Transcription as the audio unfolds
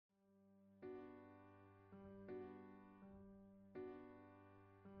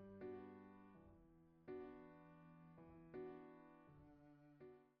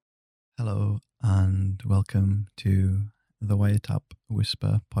Hello and welcome to the Wiretap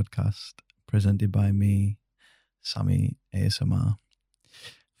Whisper podcast presented by me, Sammy ASMR.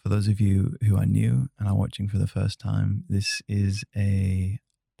 For those of you who are new and are watching for the first time, this is a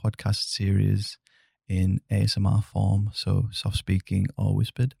podcast series in ASMR form, so soft speaking or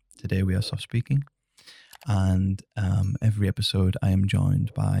whispered. Today we are soft speaking, and every episode I am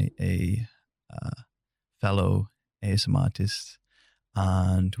joined by a fellow ASMR artist,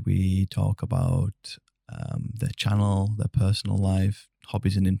 and we talk about their channel, their personal life,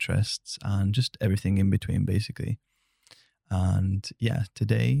 hobbies and interests, and just everything in between, basically. And yeah,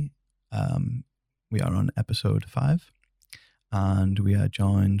 today we are on episode 5, and we are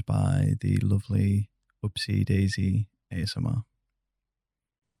joined by the lovely OopsyDaisy ASMR.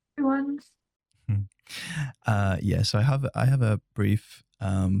 Everyone. So I have a brief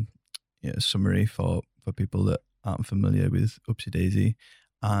summary for people that aren't familiar with OopsyDaisy,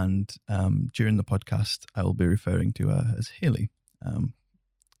 and during the podcast I will be referring to her as Hayley.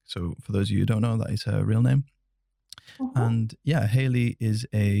 So for those of you who don't know, that is her real name. And yeah, Hayley is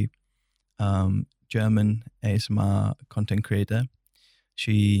a German ASMR content creator.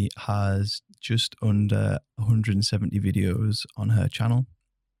 She has just under 170 videos on her channel.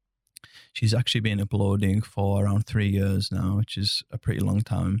 She's actually been uploading for around 3 years now, which is a pretty long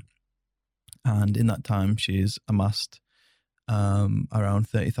time. And in that time, she's amassed around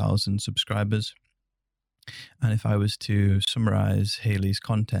 30,000 subscribers. And if I was to summarize Hayley's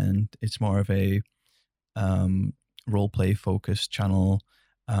content, it's more of a roleplay focused channel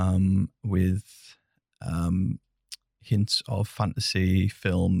with hints of fantasy,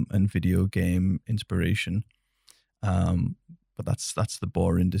 film, and video game inspiration. But that's the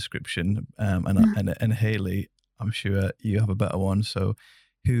boring description. And Hayley, I'm sure you have a better one. So,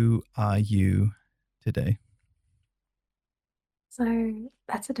 who are you today? So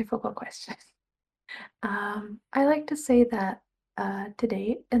that's a difficult question. I like to say that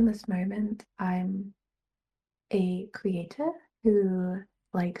today, in this moment, I'm a creator who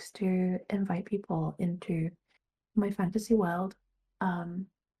likes to invite people into my fantasy world and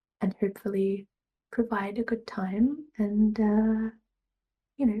hopefully provide a good time and,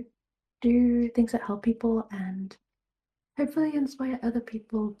 do things that help people and hopefully inspire other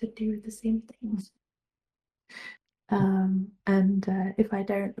people to do the same things. If I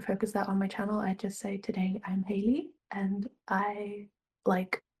don't focus that on my channel, I just say today I'm Hayley and I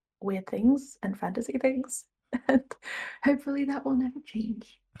like weird things and fantasy things. And hopefully that will never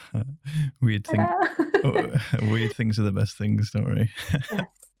change. Weird things are the best things, don't worry. Yes.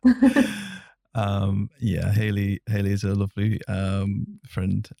 Yeah, Hayley is a lovely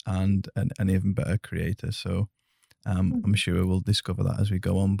friend and an even better creator. So I'm sure we'll discover that as we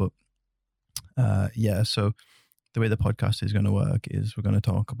go on. But so the way the podcast is going to work is we're going to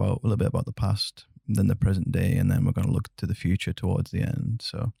talk about a little bit about the past, then the present day, and then we're going to look to the future towards the end.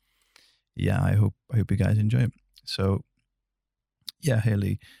 So yeah, I hope you guys enjoy it. So yeah,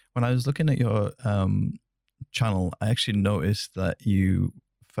 Hayley, when I was looking at your channel, I actually noticed that you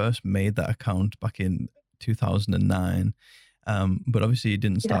first made that account back in 2009, but obviously you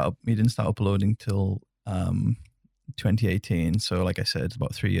didn't start uploading till 2018. So like I said, it's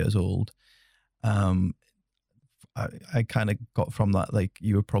about 3 years old. I kind of got from that, like,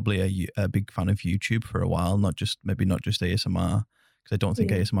 you were probably a big fan of YouTube for a while, not just ASMR, because I don't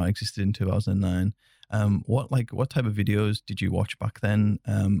think ASMR existed in 2009. What type of videos did you watch back then?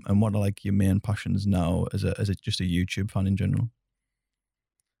 And what are like your main passions now as just a YouTube fan in general?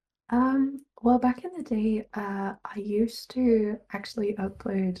 Well, back in the day, I used to actually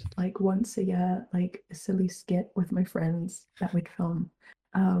upload like once a year, like a silly skit with my friends that we'd film.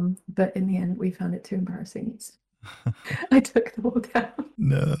 But in the end, we found it too embarrassing. So I took them all down.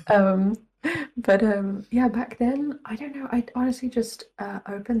 No. Yeah, back then, I don't know. I honestly just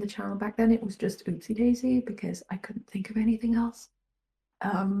opened the channel. Back then, it was just OopsyDaisy because I couldn't think of anything else.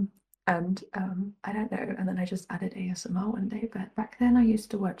 I don't know. And then I just added ASMR one day. But back then, I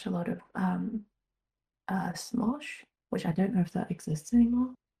used to watch a lot of Smosh, which I don't know if that exists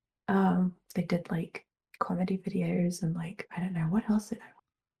anymore. They did like comedy videos and like I don't know what else did I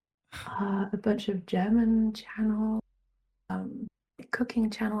watch. A bunch of German channels, cooking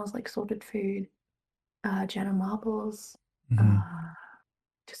channels like Sorted Food, Jenna Marbles.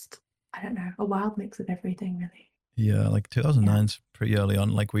 Just I don't know, a wild mix of everything really. Yeah, like 2009's pretty early on.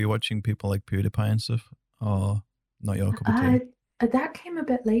 Like, were you watching people like PewDiePie and stuff, or not your cup of tea? That came a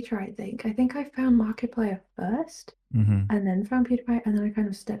bit later, I think. I think I found Markiplier first, and then found PewDiePie, and then I kind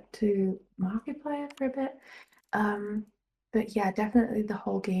of stepped to Markiplier for a bit. But yeah, definitely the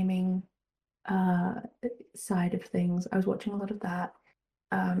whole gaming side of things. I was watching a lot of that.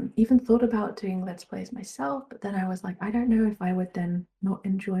 Even thought about doing Let's Plays myself, but then I was like, I don't know if I would then not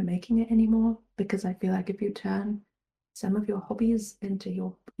enjoy making it anymore, because I feel like if you turn some of your hobbies into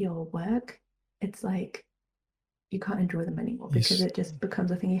your work, it's like you can't enjoy them anymore You, because it just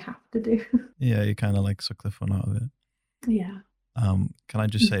becomes a thing you have to do. yeah, you kind of like suck the fun out of it. Yeah. Can I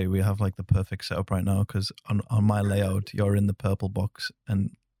just say we have like the perfect setup right now because on my layout you're in the purple box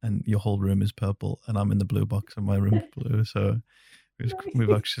and your whole room is purple and I'm in the blue box and my room's blue. So Nice.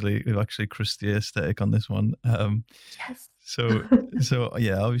 we've actually crossed the aesthetic on this one. Yes. So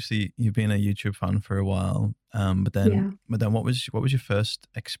yeah, obviously you've been a YouTube fan for a while. Yeah. But then what was your first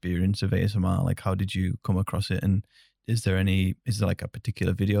experience of ASMR? Like how did you come across it? And is there like a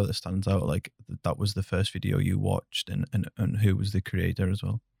particular video that stands out? Like that was the first video you watched and who was the creator as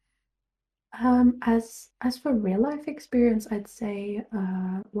well? As for real life experience, I'd say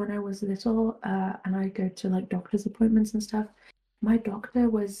when I was little, and I go to like doctor's appointments and stuff, my doctor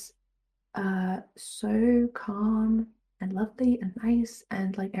was so calm and lovely and nice,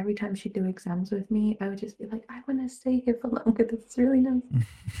 and like every time she'd do exams with me, I would just be like, I want to stay here for longer. This is really nice.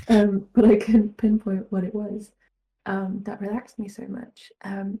 But I couldn't pinpoint what it was that relaxed me so much.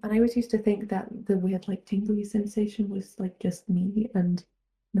 And I always used to think that the weird like tingly sensation was like just me and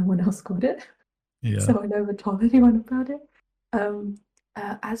no one else got it. Yeah. So I never told anyone about it. Um,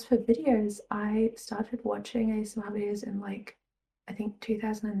 as for videos, I started watching ASMR videos in like I think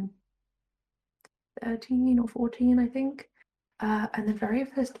 2013 or 14, I think. And the very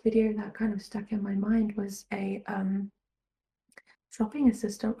first video that kind of stuck in my mind was a shopping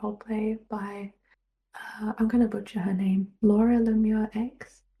assistant roleplay by I'm gonna butcher her name, Laura Lemure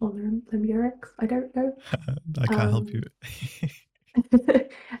X or Lemure X. I don't know. I can't help you.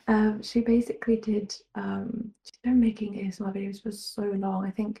 Um, she basically did. She's been making ASMR videos for so long.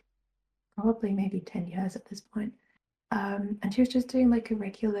 I think probably maybe 10 years at this point. And she was just doing like a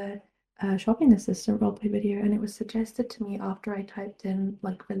regular shopping assistant roleplay video, and it was suggested to me after I typed in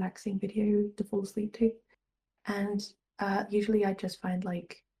like relaxing video to fall asleep to. And usually I just find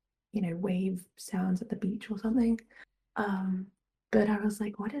like, wave sounds at the beach or something. Um, but I was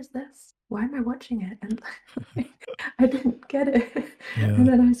like, what is this? Why am I watching it? And I didn't get it. And Yeah.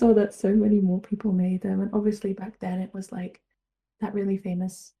 then I saw that so many more people made them. And obviously back then it was like that really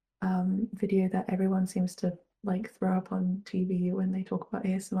famous video that everyone seems to like throw up on TV when they talk about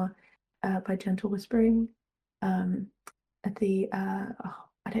ASMR by Gentle Whispering. Um, at the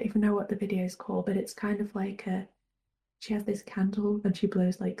I don't even know what the video is called, but it's kind of like she has this candle and she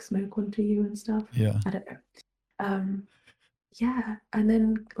blows like smoke onto you and stuff. Yeah. I don't know. Um, yeah, and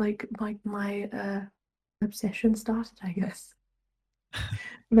then like my obsession started, I guess,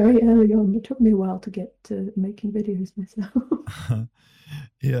 very early on. It took me a while to get to making videos myself.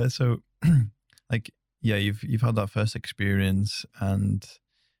 Yeah, so like yeah, you've had that first experience and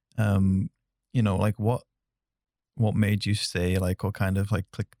um like what made you say like what kind of like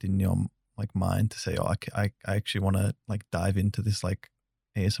clicked in your like mind to say oh I actually want to like dive into this like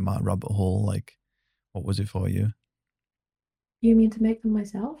ASMR rabbit hole, like what was it for you? You mean to make them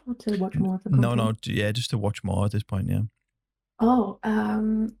myself or to watch more of the No, content? no, yeah, just to watch more at this point, yeah. Oh,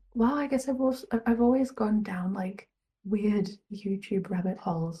 well, I guess I've always gone down like weird YouTube rabbit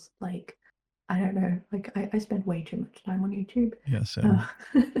holes. Like, I don't know, like I spend way too much time on YouTube. Yeah, same.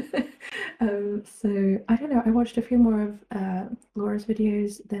 Uh, so I don't know, I watched a few more of Laura's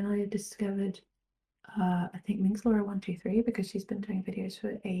videos, then I discovered I think Minx Laura 123 because she's been doing videos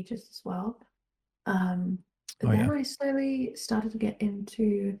for ages as well. Um, Oh then yeah. I slowly started to get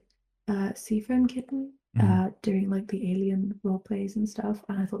into Seafoam Kitten, Mhm. doing like the alien role plays and stuff,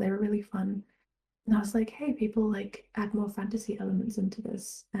 and I thought they were really fun. And I was like, hey, people like add more fantasy elements into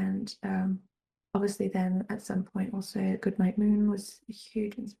this. And obviously, then at some point, also Goodnight Moon was a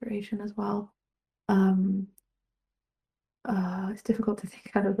huge inspiration as well. Um, it's difficult to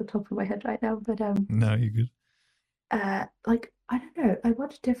think out of the top of my head right now, but No, you're good. like I don't know, I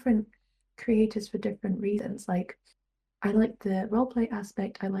watch different creators for different reasons. Like I like the roleplay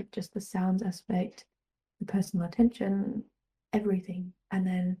aspect, I like just the sounds aspect, the personal attention, everything. And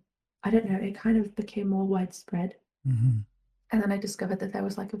then I don't know, it kind of became more widespread. Mhm. And then I discovered that there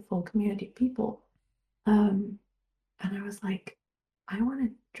was like a full community of people. Um, and I was like, I want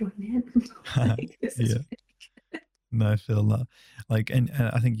to join in. Like, this is Yeah. No, I feel that. Like, and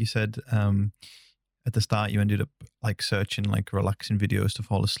I think you said at the start you ended up like searching like relaxing videos to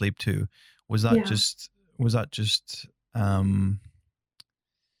fall asleep to. Was that yeah. just was that just um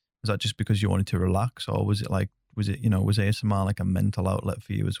was that just because you wanted to relax, or was it like was ASMR like a mental outlet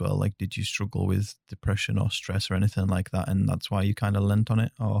for you as well? Like, did you struggle with depression or stress or anything like that, and that's why you kind of lent on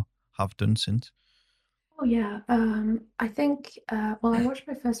it or have done since? Oh yeah. I think well, I watched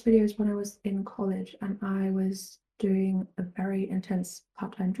my first videos when I was in college and I was doing a very intense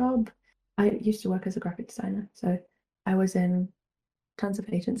part-time job. I used to work as a graphic designer, so I was in tons of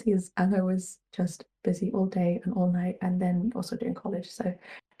agencies and I was just busy all day and all night and then also doing college. So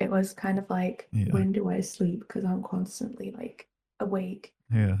it was kind of like, Yeah. when do I sleep? Because I'm constantly like awake.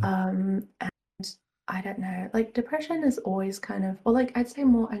 Yeah. And I don't know, like depression is always kind of, or like I'd say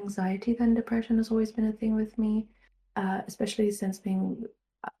more anxiety than depression has always been a thing with me, especially since being,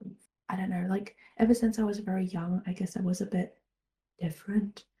 I don't know, like ever since I was very young, I guess I was a bit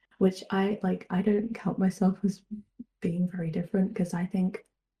different, which I like, I don't count myself as being very different because I think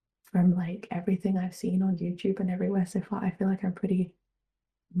from like everything I've seen on YouTube and everywhere so far, I feel like I'm pretty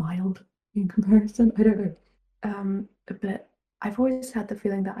mild in comparison. I don't know. But I've always had the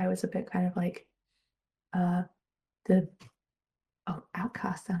feeling that I was a bit kind of like uh the oh,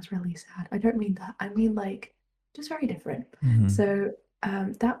 outcast sounds really sad. I don't mean that. I mean like just very different. Hmm. So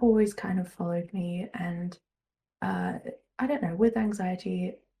that always kind of followed me and uh I don't know, with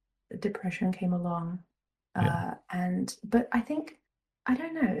anxiety, depression came along. Yeah. And but I think I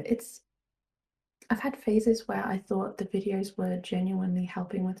don't know, it's I've had phases where I thought the videos were genuinely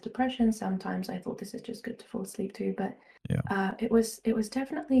helping with depression. Sometimes I thought this is just good to fall asleep to, but Yeah. it was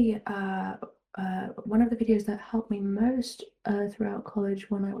definitely one of the videos that helped me most throughout college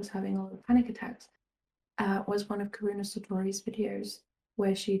when I was having a lot of panic attacks. Was one of Karuna Satori's videos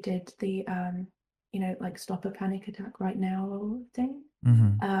where she did the like stop a panic attack right now thing.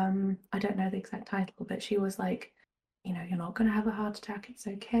 Hmm. I don't know the exact title, but she was like, you're not going to have a heart attack. It's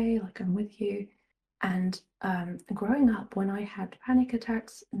okay. Like, I'm with you. And growing up, when I had panic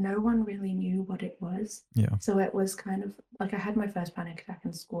attacks, no one really knew what it was. Yeah. So it was kind of like I had my first panic attack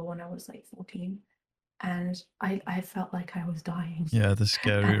in school when I was like 14, and I felt like I was dying. Yeah. That's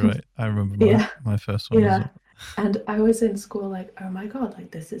scary, And right? I remember my yeah, my first one as yeah. well. And I was in school like, oh my God, like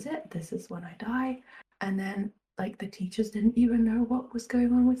this is it. This is when I die. And then like the teachers didn't even know what was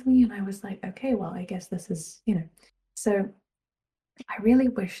going on with me. And I was like, okay, well, I guess this is. So I really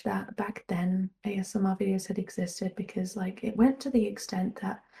wish that back then ASMR videos had existed because like it went to the extent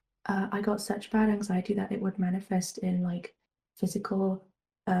that I got such bad anxiety that it would manifest in like physical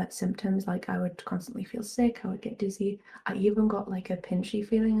symptoms. Like I would constantly feel sick, I would get dizzy. I even got like a pinchy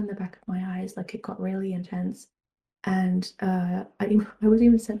feeling in the back of my eyes, like it got really intense. And I was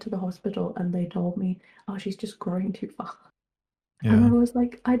even sent to the hospital and they told me, oh, she's just growing too fast. And I Yeah. was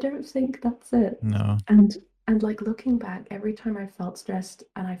like, I don't think that's it. No. And and like looking back, every time I felt stressed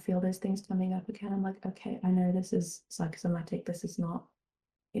and I feel those things coming up again, I'm like, okay, I know this is psychosomatic. This is not,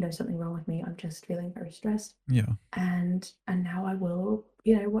 something wrong with me. I'm just feeling very stressed. Yeah. And now I will,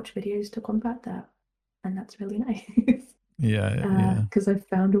 watch videos to combat that. And that's really nice. Yeah. Yeah. Because I've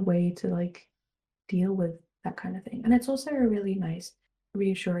found a way to like deal with that kind of thing. And it's also a really nice,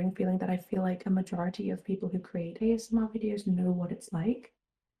 reassuring feeling that I feel like a majority of people who create ASMR videos know what it's like.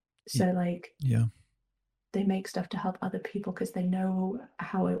 Y- So like Yeah. they make stuff to help other people because they know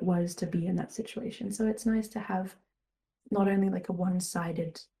how it was to be in that situation. So it's nice to have not only like a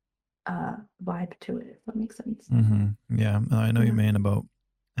one-sided vibe to it, if that makes sense. Hmm. Yeah. I know you Yeah. mean about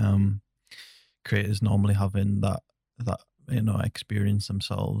um creators normally having that experience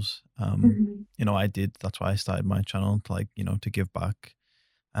themselves. Mhm. I did. That's why I started my channel to like to give back.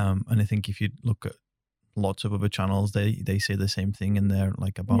 And I think if you look at lots of other channels, they say the same thing in their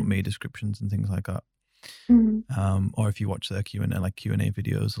like about Yeah. me descriptions and things like that. Mhm. Or if you watch their Q&A, like Q&A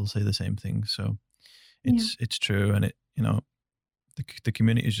videos, they'll say the same thing. So Yeah. it's true, and the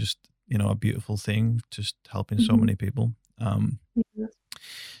community is just a beautiful thing, just helping so Mhm. many people. Yeah, that's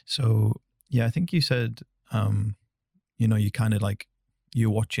So yeah, I think you said you kind of like you're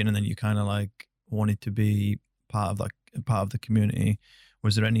watching, and then you kind of like wanted to be part of the community.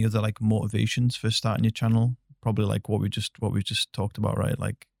 Was there any other like motivations for starting your channel? Probably like what we just talked about, right?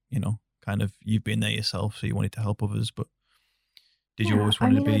 Like kind of you've been there yourself, so you wanted to help others, but did you yeah. always I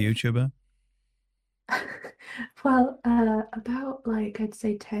wanted to mean, be a YouTuber? well, about like I'd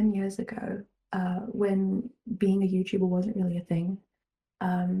say 10 years ago, when being a YouTuber wasn't really a thing,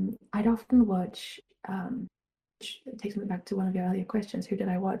 I'd often watch, which takes me back to one of your earlier questions, who did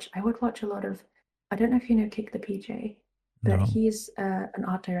I watch? I would watch a lot of, I don't know if you know Kick the PJ, but No. he's an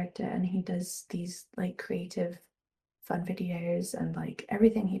art director and he does these like creative, fun videos and like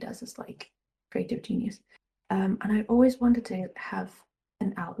everything he does is like creative genius. And I always wanted to have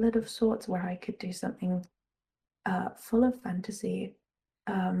an outlet of sorts where I could do something full of fantasy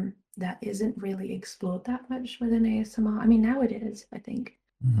that isn't really explored that much within ASMR. I mean, now it is, I think.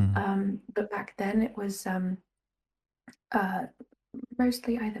 Hmm. But back then it was uh,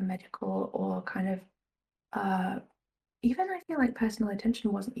 mostly either medical or kind of. uh, even I feel like personal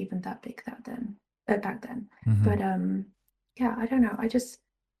attention wasn't even that big back then. Hmm. But yeah, I don't know.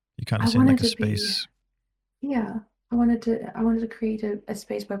 You kind I of seem wanted like a to be space. yeah. I wanted to create a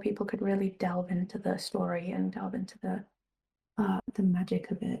space where people could really delve into the story and delve into the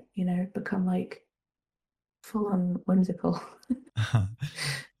magic of it, you know, become like full on whimsical. Yeah.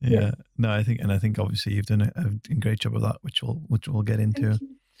 Yeah, no, I think obviously you've done a great job of that, which we'll get Thank into.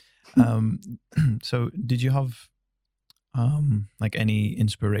 you. Um, so did you have like any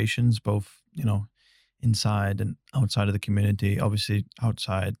inspirations, both inside and outside of the community? Obviously,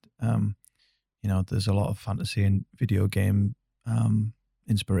 outside, there's a lot of fantasy and video game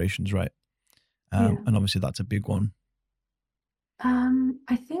inspirations, right? Yeah. And obviously that's a big one.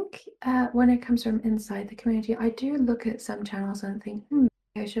 I think when it comes from inside the community, I do look at some channels and think,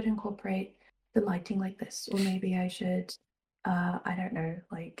 I should incorporate the lighting like this, or maybe I should, I don't know,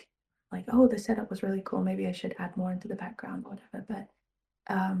 oh, the setup was really cool. Maybe I should add more into the background or whatever. But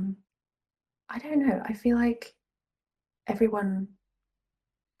I don't know. I feel like everyone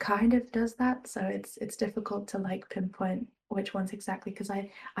kind of does that, so it's difficult to like pinpoint which ones exactly because I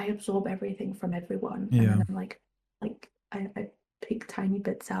absorb everything from everyone, and then Yeah, I'm I pick tiny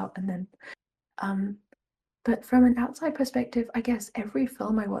bits out, and then um but from an outside perspective, I guess every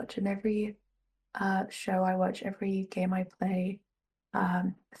film I watch and every show I watch, every game I play,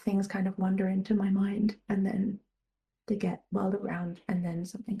 things kind of wander into my mind, and then they get whirled around, and then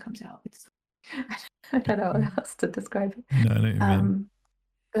something comes out. It's I don't know Mm. how else to describe it. No, I know what you mean. Um,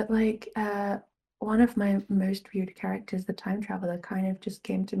 but one of my most viewed characters, the time traveler, kind of just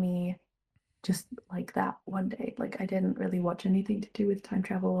came to me just like that one day. Like I didn't really watch anything to do with time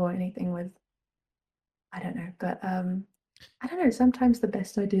travel or anything with I don't know, but I don't know, sometimes the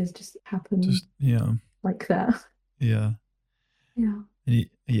best ideas just happen Just yeah, like that. yeah. Yeah.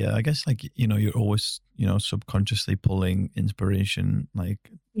 Yeah, I guess like you're always subconsciously pulling inspiration,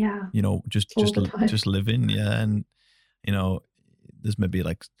 like Yeah. just All the time. just living, yeah, and you know there's maybe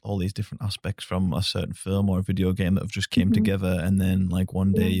like all these different aspects from a certain film or a video game that have just came Hmm. together, and then like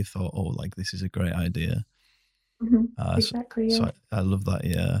one day Yeah. you thought, oh, like this is a great idea. Hmm. So, Exactly. Yeah. I love that.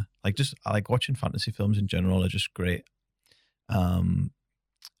 Yeah, like just I like watching fantasy films in general are just great. Um,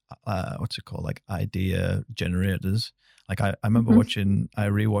 what's it called? Like idea generators. Like I remember Hmm. I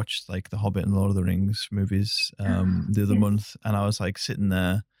rewatched like the Hobbit and Lord of the Rings movies the other Yes. month, and I was like sitting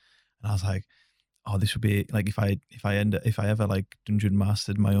there, and I was like, oh, this would be like if I ever like dungeon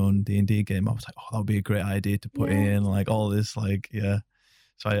mastered my own D&D game, I was like, oh, that would be a great idea to put Yes. in like all this, like, yeah.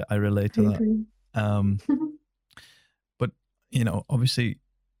 So I relate I to that. agree. Um, but obviously,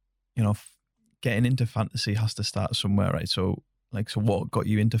 you know, f- getting into fantasy has to start somewhere, right? So like, so what got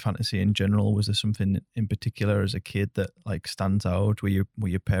you into fantasy in general? Was there something in particular as a kid that like stands out? Were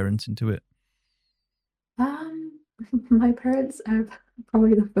your parents into it? Um, my parents are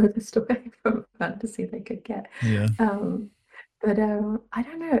probably the furthest away from fantasy they could get. Yeah. Um, but I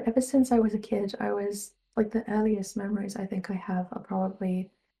don't know. Ever since I was a kid, I was like the earliest memories I think I have are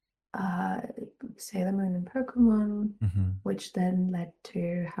probably uh, Sailor Moon and Pokemon, Hmm. which then led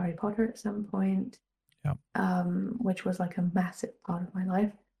to Harry Potter at some point, Yeah. which was like a massive part of my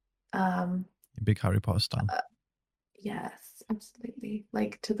life. Um, Big Harry Potter stan. uh, yes, absolutely.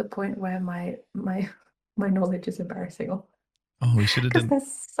 Like to the point where my my knowledge is embarrassing. Oh, Because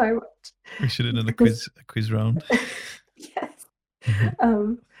there's so much. we should have done There's a quiz round. yes. Hmm.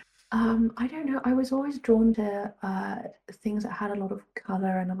 Um, I don't know. I was always drawn to things that had a lot of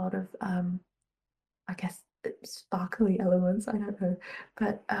color and a lot of I guess sparkly elements. I don't know,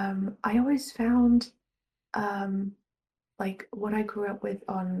 but I always found um like what I grew up with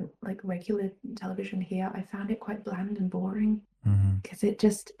on like regular television here. I found it quite bland and boring Hmm. because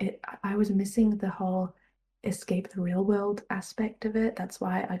I was missing the whole escape the real world aspect of it. That's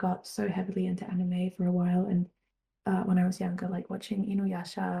why I got so heavily into anime for a while and when I was younger, like watching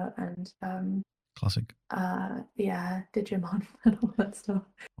Inuyasha and Classic. yeah, Digimon and all that stuff.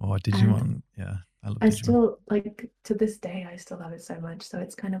 Oh, And Digimon. Yeah, I love I Digimon. still like to this day I still love it so much. So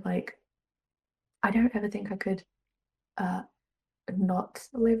it's kind of like I don't ever think I could uh not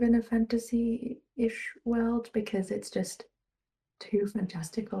live in a fantasy-ish world because it's just too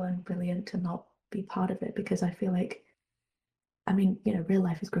fantastical and brilliant to not be part of it because I feel like I mean, you know, real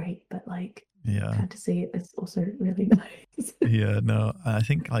life is great, but like Yeah. fantasy is also really nice. Yeah, no, I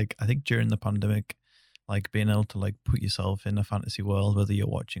think during the pandemic, like being able to like put yourself in a fantasy world, whether you're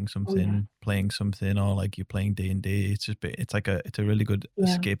watching Oh yeah. something, playing something, or like you're playing D&D, it's like it's a really good Yeah.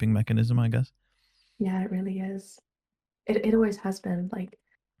 escaping mechanism, I guess. Yeah, it really is. It always has been. Like,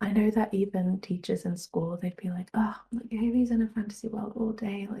 I I know that even teachers in school, they'd be like, "Oh, look, Hayley's in a fantasy world all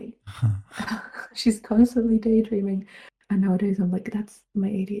day. Like, she's constantly daydreaming." And nowadays, I'm like, "That's my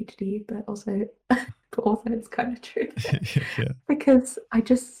ADHD," but also, it's kind of true Yeah. because I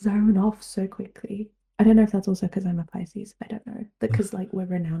just zone off so quickly. I don't know if that's also because I'm a Pisces. I don't know because like we're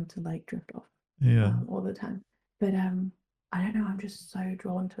renowned to like drift off Yeah. all the time. But I don't know. I'm just so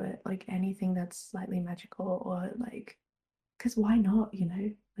drawn to it. Like anything that's slightly magical or like because why not, you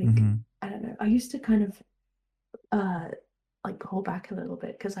know? Like, Hmm. I don't know. I used to kind of uh like pull back a little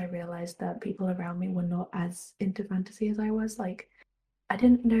bit because I realized that people around me were not as into fantasy as I was. Like, I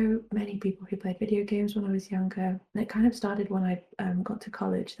didn't know many people who played video games when I was younger. And it kind of started when I got to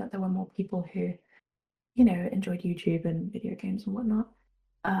college that there were more people who, you know, enjoyed YouTube and video games and whatnot.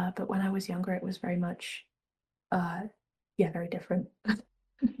 But when I was younger, it was very much, uh, yeah, very different.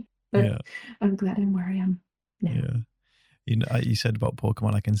 But Yeah. I'm glad I'm where I am now. Yeah. You know, you said about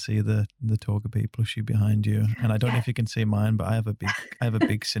Pokemon. I can see the Togepi plushie behind you, and I don't know Yeah. if you can see mine, but I have a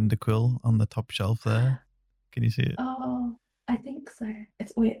big Cyndaquil on the top shelf there. Can you see it? Oh, I think so.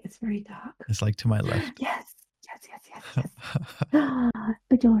 It's wait, it's very dark. It's like to my left. Yes, yes, yes, yes, yes. Ah,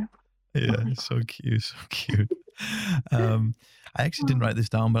 adorable. Oh Yeah, my it's so god. cute, so cute. Um, I actually didn't write Oh. this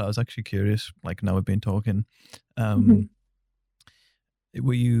down, but I was actually curious. Like now we've been talking, Mhm. um,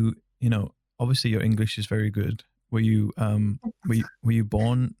 were you, you know, obviously your English is very good. Were you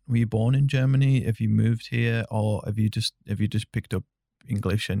born in Germany? Have you moved here, or have you just picked up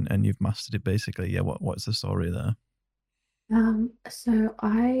English and you've mastered it basically? Yeah, what's the story there? So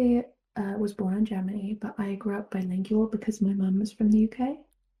I was born in Germany, but I grew up bilingual because my mum is from the UK.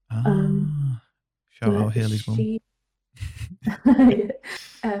 Um, Ah, shout out but Haley's mum. she,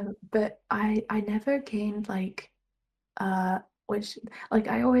 but I never gained like uh, which like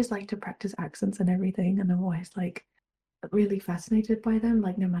I always like to practice accents and everything, and I'm always like really fascinated by them.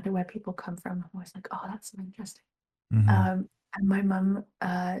 Like no matter where people come from, I'm always like, oh, that's so interesting. Hmm. And my mum,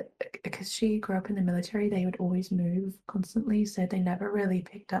 because she grew up in the military, they would always move constantly, so they never really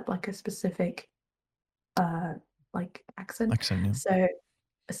picked up like a specific uh like accent. Accent, yeah.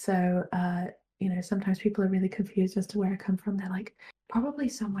 So you know, sometimes people are really confused as to where I come from. They're like, probably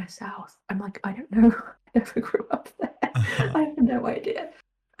somewhere south. I'm like, I don't know. I never grew up there. I have no idea.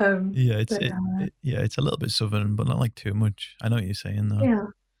 Yeah, But yeah, it's a little bit southern, but not like too much. I know what you're saying though. yeah,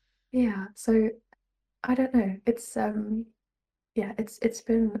 yeah. So I don't know. It's yeah, it's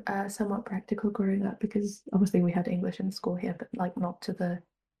been somewhat practical growing up because obviously we had English in school here, but like not to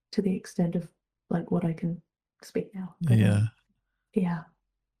the extent of like what I can speak now. But Yeah, yeah,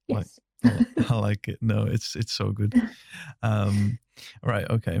 like yes. I like it. No, it's so good. Um, right,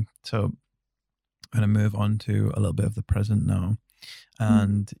 okay. So I'm gonna move on to a little bit of the present now. Mm,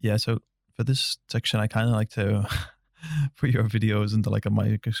 And yeah, so for this section, I kind of like to put your videos into like a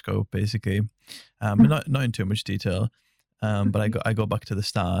microscope, basically. mm, Not in too much detail, but okay. I go back to the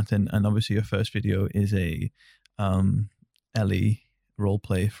start, and obviously your first video is a um, Ellie role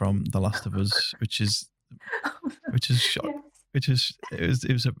play from The Last of Us, which is shock. Yes. Which is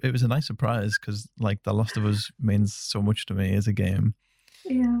it was a nice surprise because like The Last of Us means so much to me as a game,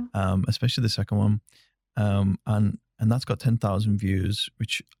 Yeah. especially the second one, and that's got 10,000 views,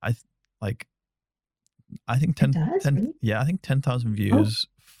 which like I think It does, really? yeah, I think 10,000 Oh, views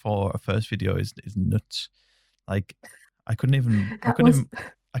for a first video is nuts. Like I that couldn't was even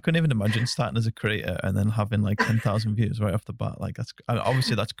I couldn't even imagine starting as a creator and then having like 10,000 views right off the bat. Like that's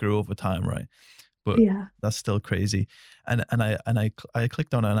obviously that's grew over time, right? But yeah. that's still crazy. I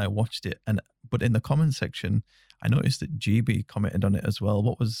clicked on it and I watched it, and but in the comment section, I noticed that GB commented on it as well.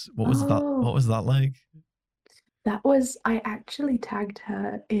 What Oh, was that like? that was I actually tagged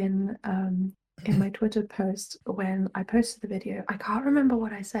her in my Twitter post when I posted the video. I can't remember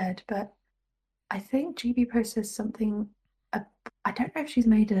what I said, but I think GB posted something. Uh, I don't know if she's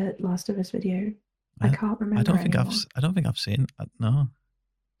made a Last of Us video. I I can't remember anymore. I don't think I've seen no.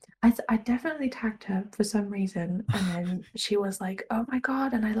 I definitely tagged her for some reason, and then she was like, "Oh my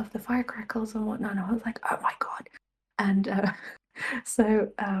god!" And I love the firecrackers and whatnot. And I was like, "Oh my god!" And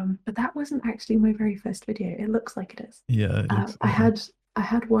but that wasn't actually my very first video. It looks like it is. Yeah, it looks yeah. I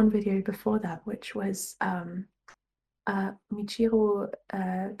had one video before that, which was Michiro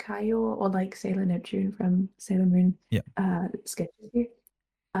Kaio, or like Sailor Neptune from Sailor Moon Yeah. sketches.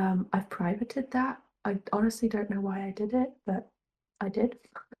 I've privated that. I honestly don't know why I did it, but I did.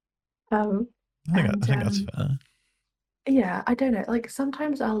 Um, I and think that's fair. yeah, I don't know. Like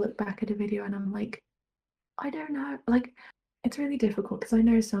sometimes I'll look back at a video and I'm like, I don't know. Like it's really difficult because I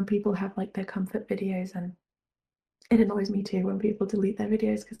know some people have like their comfort videos, and it annoys me too when people delete their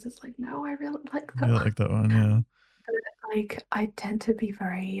videos because it's like, no, I really like that Yeah, one. like that one, yeah. Like, I tend to be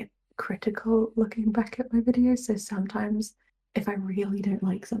very critical looking back at my videos. So sometimes if I really don't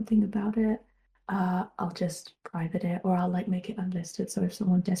like something about it, I'll just private it or I'll like make it unlisted. So if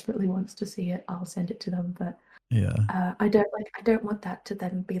someone desperately wants to see it, I'll send it to them. But Yeah. I don't want that to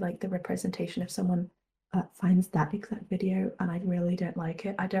then be like the representation if someone finds that exact video and I really don't like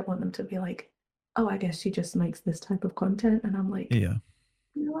it. I don't want them to be like, oh, I guess she just makes this type of content. And I'm like, Yeah.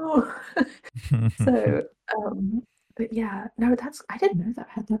 no. So, but yeah, no, I didn't know that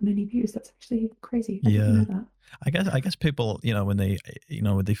had that many views. That's actually crazy. I didn't Yeah. know that. I guess people, when they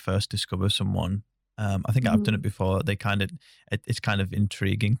first discover someone, I think I've done it Mhm. before. It's kind of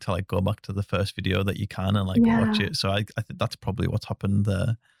intriguing to like go back to the first video that you can and like watch Yeah, it. So I think that's probably what's happened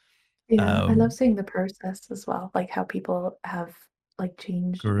there. yeah. I love Um, seeing the process as well, like how people have like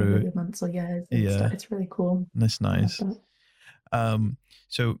changed over grew, the months or years and stuff. yeah, It's really cool. that's I love nice. that.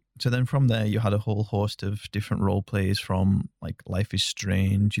 So then from there you had a whole host of different role plays from like Life is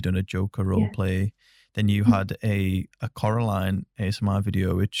Strange, you done a Joker role Yeah. play. Then you had a Coraline ASMR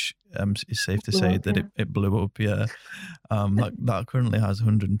video, which is safe to Blew say up, that yeah. it blew up. Yeah, that currently has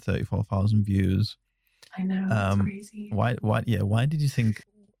 134,000 views. I know, it's Um, crazy. why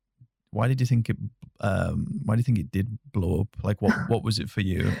do you think it did blow up? Like what was it for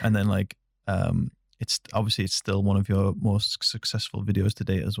you? And then like it's obviously it's still one of your most successful videos to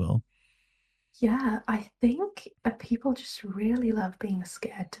date as well. Yeah, I think people just really love being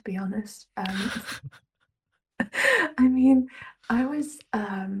scared, to be honest. I mean, I was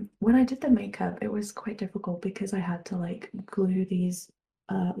when I did the makeup, it was quite difficult because I had to like glue these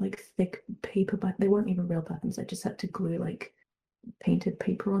like thick paper but they weren't even real buttons. I just had to glue like painted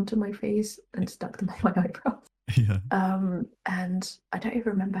paper onto my face and stuck them on my eyebrows. Yeah. And I don't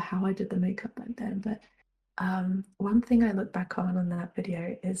even remember how I did the makeup back then, but one thing I look back on that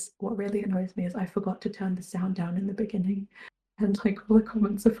video is what really annoys me is I forgot to turn the sound down in the beginning. And like all the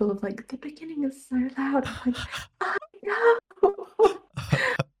comments are full of like, the beginning is so loud. I'm like, I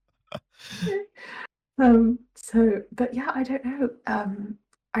know. But yeah, I don't know.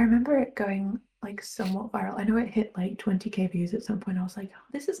 I remember it going like somewhat viral. I know it hit like 20K views at some point. I was like, oh,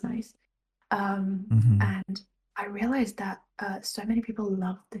 this is nice. Hmm. And I realized that so many people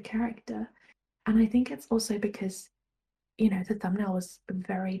loved the character. And I think it's also because, the thumbnail was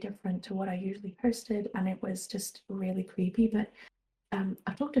very different to what I usually posted, and it was just really creepy. But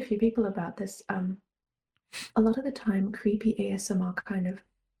I've talked to a few people about this. A lot of the time, creepy ASMR kind of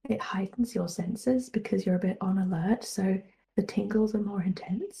it heightens your senses because you're a bit on alert, so the tingles are more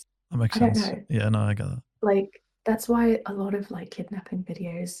intense. That makes I don't sense. know. Yeah, no, I get that. Like that's why a lot of like kidnapping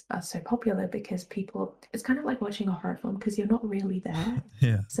videos are so popular because people it's kind of like watching a horror film because you're not really there,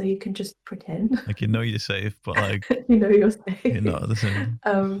 Yeah. so you can just pretend Like you're safe, but like you're you're not safe. at the same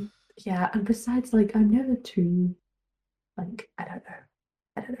time. Yeah, and besides, like I'm never too like I don't know.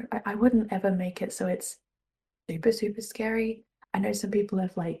 I don't know. I wouldn't ever make it so it's super, super scary. I know some people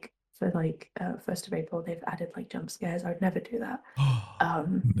have like for like 1st of April they've added like jump scares. I would never do that.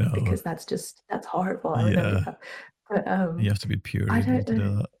 No. Because that's horrible. I would never do Yeah. that. But You have to be pure I evil don't to know.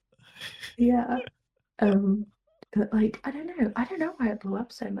 do that. Yeah. Um but like I don't know. I don't know why it blew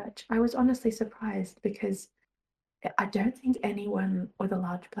up so much. I was honestly surprised because I don't think anyone with a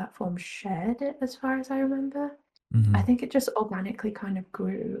large platform shared it as far as I remember. I Hmm. think it just organically kind of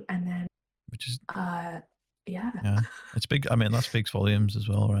grew and then Which is uh yeah. yeah. It's big. I mean, that speaks volumes as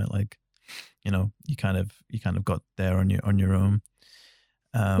well, right? Like, you kind of got there on your own.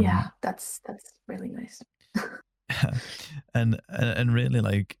 Yeah, Um that's really nice. and really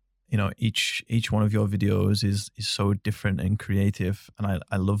like each one of your videos is so different and creative, and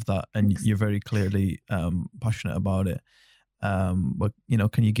I love that, and Thanks. you're very clearly passionate about it. But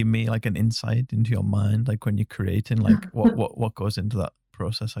can you give me like an insight into your mind, like when you're creating, like what goes into that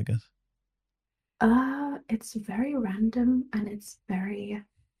process, I guess? It's very random and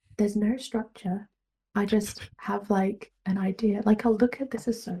there's no structure. I just have like an idea. Like I'll look at this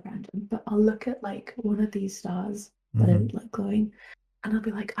is so random, but I'll look at like one of these stars that are Hmm. like glowing and I'll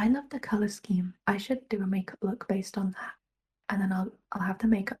be like, I love the color scheme. I should do a makeup look based on that. And then I'll have the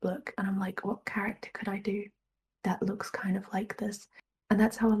makeup look and I'm like, what character could I do that looks kind of like this? And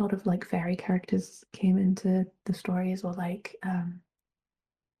that's how a lot of like fairy characters came into the stories or like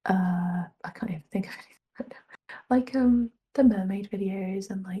I can't even think of anything right now. Like the mermaid videos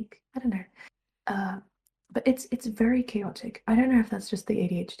and like I don't know. Uh but it's very chaotic. I don't know if that's just the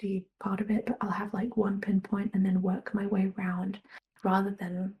ADHD part of it, but I'll have like one pinpoint and then work my way around rather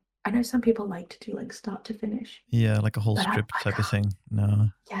than I know some people like to do like start to finish, Yeah, like a whole but script I type of can't. thing. No.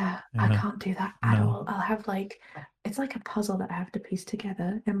 Yeah, I Yeah. can't do that at No. all. I'll have like it's like a puzzle that I have to piece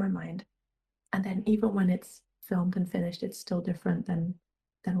together in my mind. And then even when it's filmed and finished, it's still different than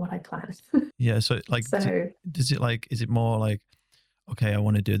what I planned. Yeah. So like, So does it like, is it more like, okay, I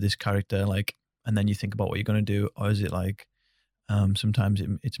want to do this character, like, and then you think about what you're going to do, or is it like, sometimes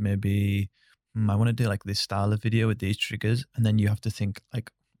it's maybe, I want to do like this style of video with these triggers, and then you have to think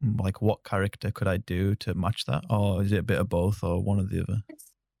like what character could I do to match that, or is it a bit of both, or one or the other?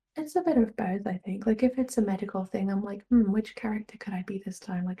 it's it's a bit of both, I think. Like if it's a medical thing, I'm like, which character could I be this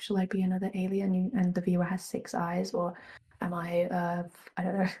time? Like, shall I be another alien and the viewer has six eyes, or am I I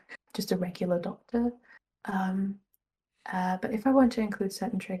don't know, just a regular doctor? Um, but if I want to include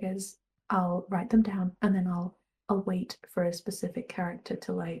certain triggers, I'll write them down and then I'll wait for a specific character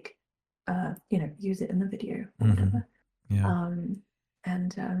to like use it in the video or Mm-hmm. whatever. Yeah. Um,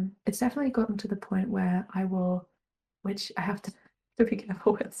 and it's definitely gotten to the point where I will, which I have to be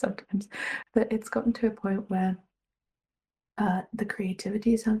careful with sometimes, but it's gotten to a point where the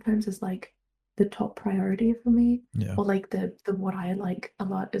creativity sometimes is like the top priority for me, Yeah. or like the what I like a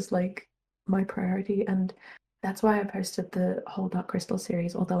lot is like my priority, and that's why I posted the whole Dark Crystal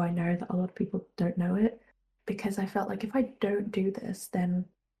series, although I know that a lot of people don't know it, because I felt like if I don't do this, then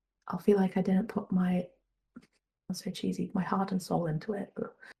I'll feel like I didn't put my, that's so cheesy, my heart and soul into it.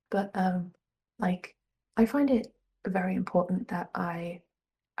 But like I find it very important that I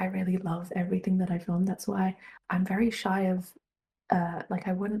really love everything that I film. That's why I'm very shy of like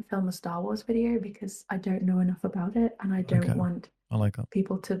I wouldn't film a Star Wars video because I don't know enough about it and I don't Okay. want I like that.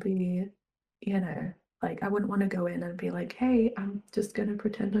 people to be, you know, like I wouldn't want to go in and be like, hey, I'm just gonna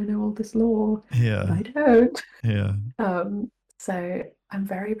pretend I know all this lore, but Yeah. I don't. Yeah. Um, so I'm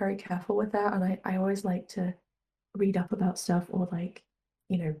very, very careful with that, and I always like to read up about stuff or like,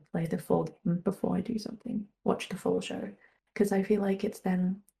 play the full game before I do something, watch the full show, because I feel like it's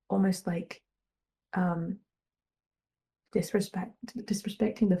then almost like um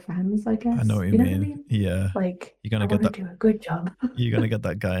disrespecting the fans, I I know guess. what you You know what I mean. mean? Yeah. Like You're gonna I get want to that. do a good job. You're gonna get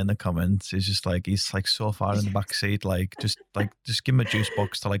that guy in the comments. He's just like, he's like so far in the back seat, like just give him a juice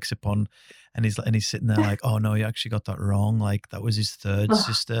box to like sip on, and he's sitting there like, oh no, you actually got that wrong. Like that was his third Oh,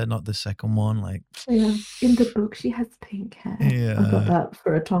 sister, not the second one. Like, yeah. In the book, she has pink hair. I got yeah. that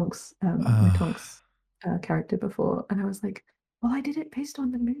for a Tonks, my Uh, Tonks character before, and I was like, well, I did it based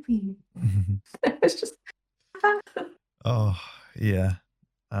on the movie. It's just oh yeah.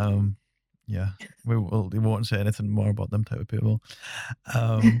 Um, yeah. We won't say anything more about them type of people.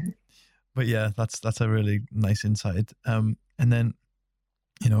 Um, but yeah, that's a really nice insight. And then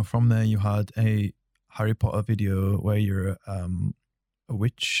from there you had a Harry Potter video where you're a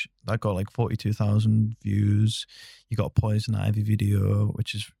witch that got like 42,000 views. You got a Poison Ivy video,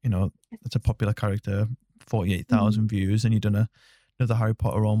 which is that's a popular character, 48,000 Mm. views, and you've done another Harry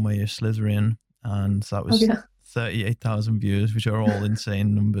Potter one where you're Slytherin, and that Oh was yeah, 38,000 views, which are all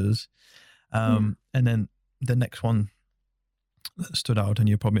insane numbers. yeah, And then the next one that stood out, and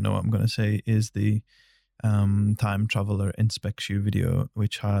you probably know what I'm going to say, is the Time Traveler Inspects You video,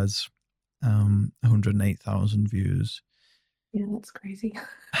 which has 108,000 views. yeah. That's crazy.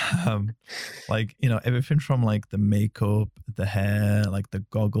 um, like everything from like the makeup, the hair, like the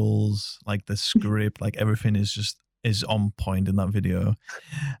goggles, like the script, like everything is on point in that video.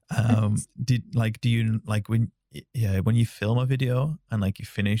 Do you like when you film a video and like you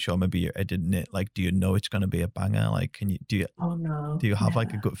finish or maybe you're editing it, like do you know it's going to be a banger? Like can you Oh do no, you have like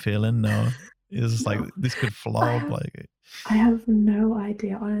a never. good feeling? No, it's just like No, this could I flop. have Like I have no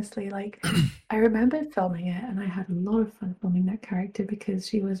idea, honestly. Like, I remember filming it, and I had a lot of fun filming that character because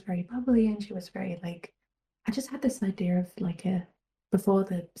she was very bubbly and she was very like. I just had this idea of like a before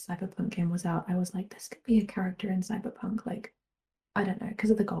the Cyberpunk game was out. I was like, this could be a character in Cyberpunk. Like, I don't know, because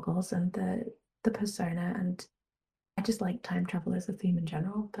of the goggles and the persona, and I just like time travel as a theme in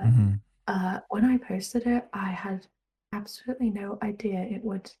general. But mhm. when I posted it, I had absolutely no idea it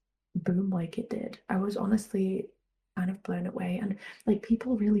would boom like it did. I was honestly kind of blown away. And like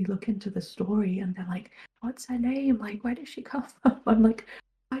people really look into the story and they're like, what's her name? Like, where does she come from? I'm like,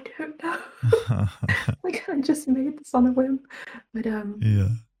 I don't know. Like I just made this on a whim. But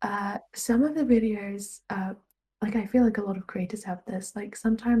Yeah. some of the videos, like I feel like a lot of creators have this. Like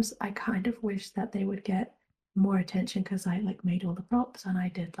sometimes I kind of wish that they would get more attention because I like made all the props and I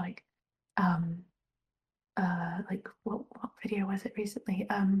did um like what video was it recently?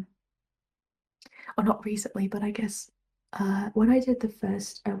 Or not recently, but I guess when I did the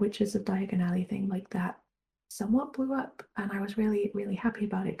first Witches of Diagon Alley thing, like that somewhat blew up, and I was really really happy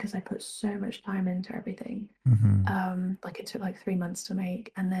about it because I put so much time into everything. Hmm. Like it took like 3 months to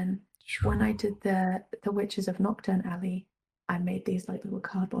make, and then when I True. did the Witches of Nocturne Alley, I made these like little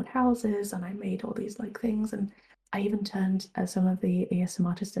cardboard houses, and I made all these like things, and I even turned some of the ASM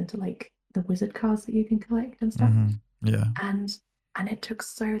artists into like the wizard cards that you can collect and stuff. Mm-hmm. Yeah. And it took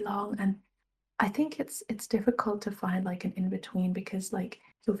so long, and I think it's difficult to find like an in between because like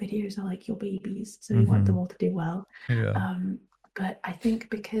your videos are like your babies, so you want Mm-hmm. them all to do well. Yeah. But I think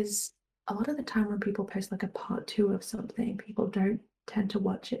because a lot of the time when people post like a part two of something, people don't tend to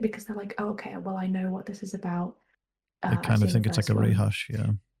watch it because they're like, oh, okay, well, I know what this is about. They I've kind of seen the think it's like a first one. rehash.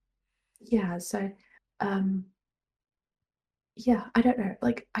 Yeah. Yeah, so um yeah, I don't know.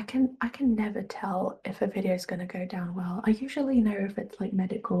 Like I can never tell if a video is going to go down well. I usually know if it's like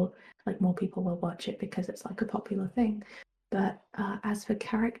medical, like more people will watch it because it's like a popular thing. But as for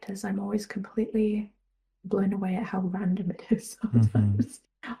characters, I'm always completely blown away at how random it is Mm-hmm. sometimes.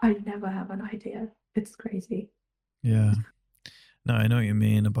 I never have an idea. It's crazy. Yeah. No, I know what you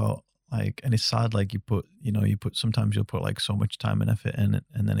mean about like, and it's sad. Like you put sometimes you'll put like so much time and effort in it,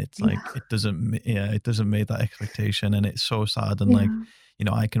 and then it's like Yeah. it doesn't, yeah, it doesn't meet that expectation, and it's so sad. And like,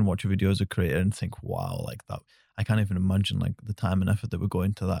 Yeah. I can watch a video as a creator and think, wow, like that. I can't even imagine like the time and effort that would go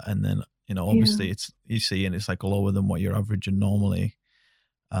into that, and then Yeah. obviously it's you see, and it's like lower than what you're averaging normally.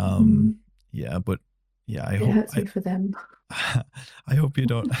 Mhm. Yeah, but yeah, I It hope hurts me for them. I hope you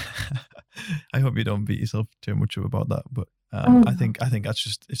don't. I hope you don't beat yourself too much up about that. But Oh no. I think that's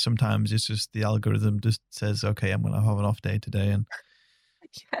just sometimes it's just the algorithm just says, okay, I'm gonna have an off day today, Yeah.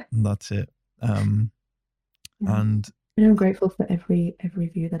 and that's it. Um, Yeah. and And I'm grateful for every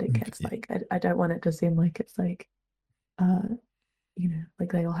view that it gets. yeah, Like I don't want it to seem like it's like uh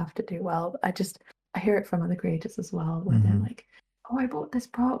like they all have to do well. I hear it from other creators as well where they're hmm like, "Oh, I bought this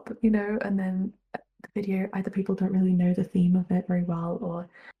prop," and then the video either people don't really know the theme of it very well or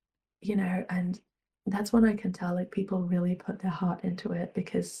and that's when I can tell like people really put their heart into it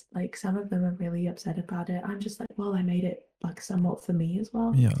because like some of them are really upset about it. I'm just like, well, I made it like somewhat for me as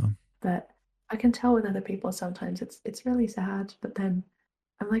well. yeah, But I can tell with other people sometimes it's really sad, but then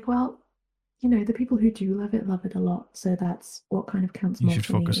I'm like, well, the people who do love it a lot. So that's what kind of counts you more should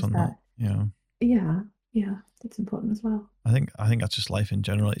for me focus is on that. that, Yeah, yeah, yeah, that's important as well. I think that's just life in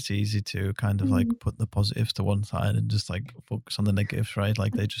general. It's easy to kind of like Mm, put the positives to one side and just like focus on the negatives, right?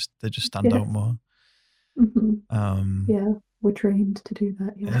 Like they just stand out yes. more. Hmm. Um, Yeah, we're trained to do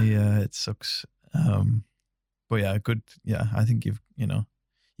that. Yeah. yeah, it sucks. But yeah, good. Yeah, I think you've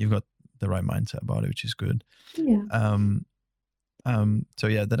got the right mindset about it, which is good. Yeah. Um, so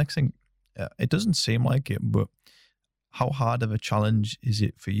yeah, the next thing, it doesn't seem like it, but how hard of a challenge is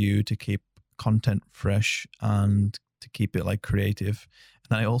it for you to keep content fresh and to keep it like creative?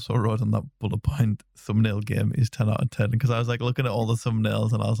 And I also wrote on that bullet point, thumbnail game is 10 out of 10 because I was like looking at all the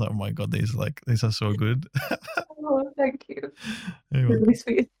thumbnails and I was like, oh my god, these are so good. Oh, thank you. You're Really welcome.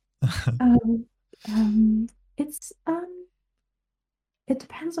 sweet. Um, um, it's it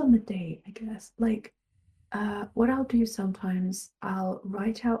depends on the day, I guess. Like, what I'll do sometimes, I'll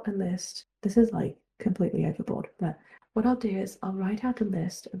write out a list. This is like completely overboard, but what I'll do is I'll write out a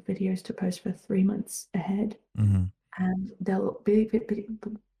list of videos to post for 3 months ahead, Hmm. and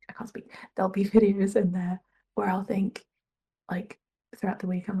I can't speak. There'll be videos in there where I'll think like throughout the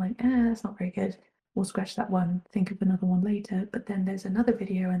week, I'm like, that's not very good. We'll scratch that one, think of another one later. But then there's another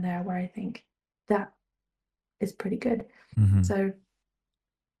video in there where I think that is pretty good. Hmm. So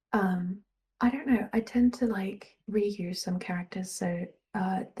um, I don't know. I tend to like reuse some characters so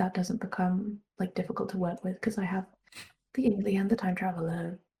that doesn't become like difficult to work with because I have the alien, the time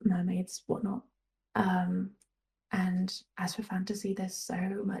traveler, mermaids, whatnot. Um, and as for fantasy, there's so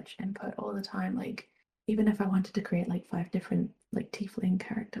much input all the time. Like even if I wanted to create like 5 different like tiefling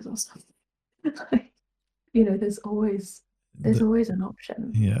characters or something, like, there's The, always an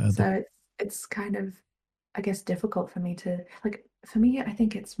option. yeah, So it's kind of I guess difficult for me to like for me I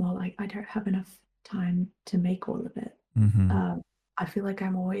think it's more like I don't have enough time to make all of it. hmm Um I feel like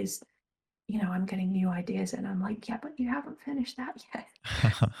I'm always, I'm getting new ideas and I'm like, yeah, but you haven't finished that yet.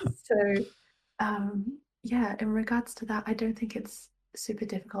 So yeah, in regards to that, I don't think it's super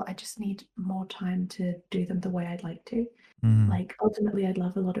difficult. I just need more time to do them the way I'd like to. hmm Like ultimately I'd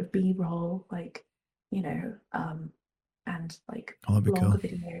love a lot of B-roll, like, and like Oh, that'd be longer cool.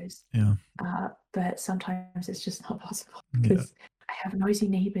 videos. Yeah, But sometimes it's just not possible yeah, because I have noisy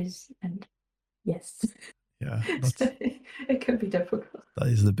neighbors and yes. yeah. So it can be difficult. That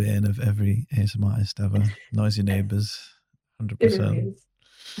is the bane of every ASMR artist ever. Noisy Yes, neighbors, it really 100%. is.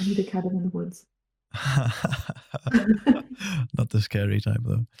 I need a cabin in the woods. Not the scary type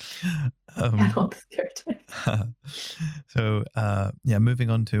though. Yeah, Um, not the stereotypes. so yeah, moving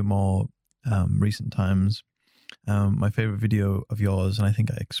on to more recent times. My favorite video of yours, and I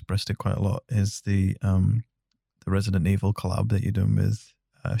think I expressed it quite a lot, is the Resident Evil collab that you're doing with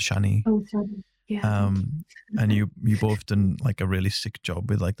Shani. Oh, sorry. Yeah, thank Um, and you. you both done like a really sick job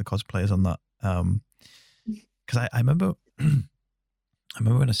with like the cosplayers on that. Because I remember I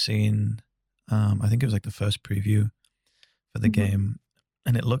remember when I seen I think it was like the first preview for the Mhm, game,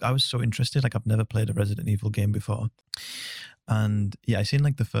 and I was so interested. Like I've never played a Resident Evil game before, and yeah, I seen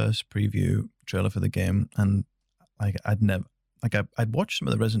like the first preview trailer for the game, and like I'd watched some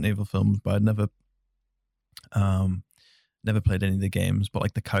of the Resident Evil films, but I'd um never played any of the games. But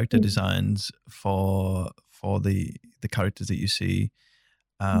like the character mhm, designs for the characters that you see,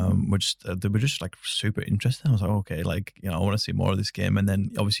 mhm. which they were just like super interesting. I was like, okay, like I want to see more of this game. And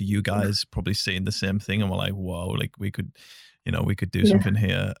then obviously you guys probably seeing the same thing, and we're like, whoa, like we could do Yeah, something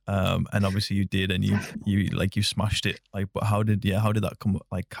here. And obviously you did, and definitely. you smashed it. Like, but how did that come?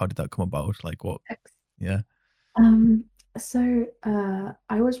 Like, how did that come about? Like, what? Yeah, Um,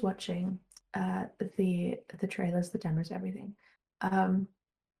 I was watching the trailers, the demos, everything. Um,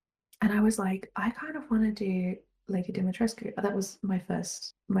 and I was like, I kind of want to do Lady Dimitrescu. That was my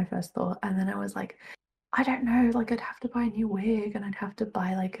first thought. And then I was like, I don't know, like I'd have to buy a new wig and I'd have to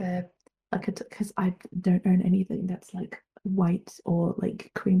buy because I don't own anything that's like white or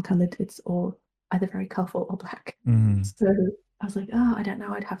like cream colored. It's all either very colorful or black. mm, So I was like, oh, I don't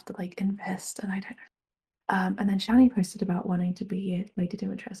know. I'd have to like invest, and I don't know. And then Shani posted about wanting to be Lady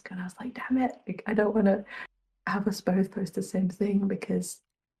Dimitrescu, and I was like, damn it, like, I don't want to have us both post the same thing because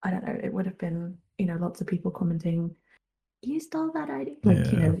I don't know, it would have been, lots of people commenting, you stole that idea.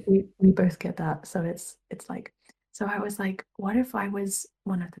 Like, yeah, we both get that. So it's like, so I was like, what if I was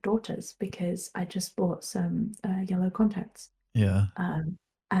one of the daughters? Because I just bought some yellow contacts. yeah, Um,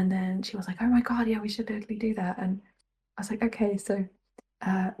 and then she was like, oh my God, yeah, we should totally do that. And I was like, okay, so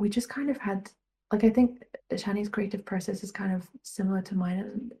we just kind of had, like, I think Shani's creative process is kind of similar to mine.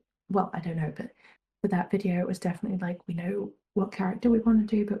 And, well, I don't know, but for that video, it was definitely like, we know what character we want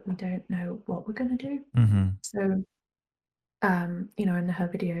to do, but we don't know what we're going to do. mm-hmm. So, in her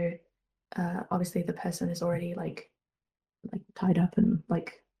video, obviously the person is already like tied up and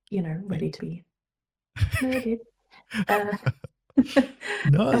like, ready to be murdered. Uh,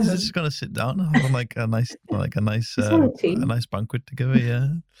 No, it's um, just gonna sit down and have just want a a tea. nice banquet together. Yeah,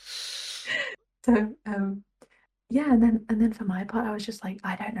 So, yeah, and then for my part, I was just like,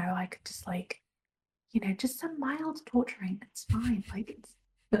 I don't know, I could just like, just some mild torturing. It's fine. Like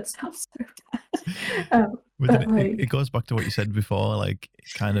that sounds so bad. but then But it like, goes back to what you said before. Like,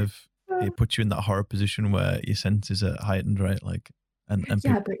 kind of, uh, it puts you in that horror position where your senses are heightened, right? Like, and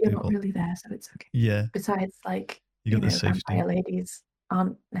yeah, but you're not people, really there, so it's okay. yeah, Besides, like, you got the safety. vampire ladies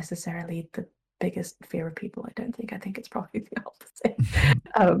aren't necessarily the biggest fear of people, I don't think. I think it's probably the opposite.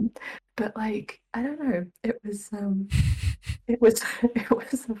 Um, but like, I don't know. It was it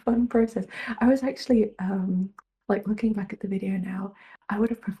was a fun process. I was actually like looking back at the video now, I would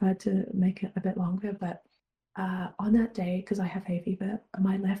have preferred to make it a bit longer, but on that day, because I have hay fever,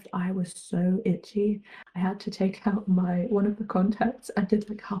 my left eye was so itchy. I had to take out my one of the contacts and did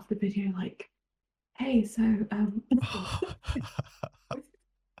like half the video like, hey, so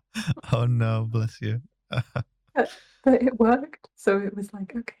Oh no, bless you. but it worked. So it was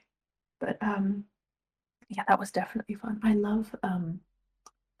like, okay. But yeah, that was definitely fun. I love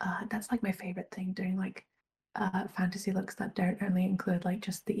that's like my favorite thing, doing like fantasy looks that don't only include like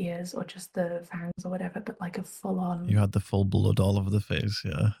just the ears or just the fangs or whatever, but like a full You on, had the full blood all over the face.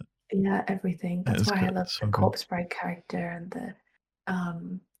 Yeah, yeah, everything. it That's was why I good. love the So good. corpse bride character and the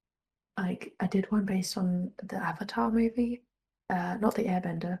um like I did one based on the Avatar movie. Not the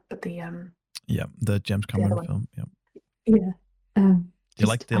Airbender, but Yeah, the James the other Cameron one. film. Yeah, Yeah.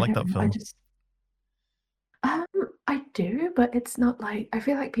 Just do you I like don't that know. I film? just Um, I do, but it's not like I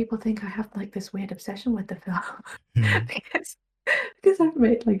feel like people think I have like this weird obsession with the film Yeah. because because I've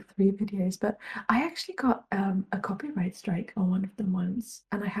made like three videos, but I actually got a copyright strike on one of them once,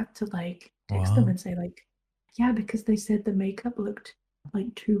 and I had to like text them Wow. and say like, yeah, because they said the makeup looked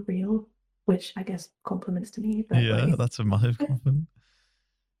like too real, which I guess compliments to me, but Yeah, like, that's a massive compliment.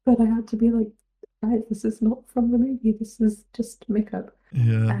 but I had to be like, guys, this is not from the movie. This is just makeup,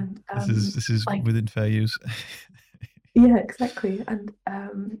 Yeah, and this is like within fair use. yeah, exactly. And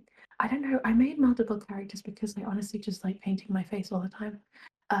I don't know, I made multiple characters because I honestly just like painting my face all the time.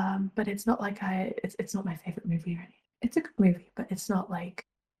 But it's not like it's not my favorite movie or anything. It's a good movie, but it's not like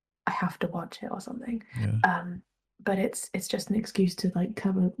I have to watch it or something. Yeah, Um, but it's just an excuse to like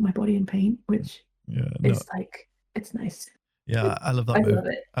cover my body in paint, which yeah, no, is like it's nice. yeah, I love that I movie. love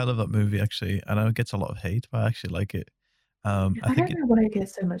it. I love that movie actually. I know it gets a lot of hate, but I actually like it. I I think don't it. know why it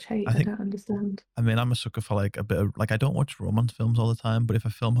gets so much hate. I I think. don't understand. I mean, I'm a sucker for like a bit of like I don't watch romance films all the time, but if a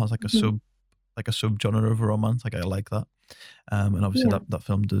film has like a Mhm. like a subgenre of romance. Like I like that. And obviously Yeah. that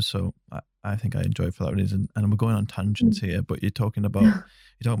film does. So I think I enjoy it for that reason. And we're going on tangents Mm. here, but you're talking about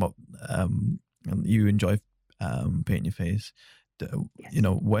and you enjoy painting your face. You Yes.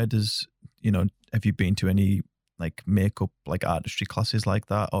 know, where does have you been to any like makeup like artistry classes like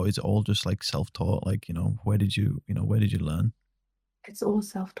that, or is it all just like self taught? Like where did you learn? It's all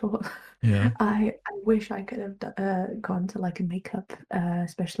self-taught. Yeah. I wish I could have gone to like a makeup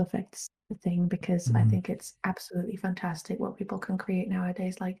special effects thing because I Mm, think it's absolutely fantastic what people can create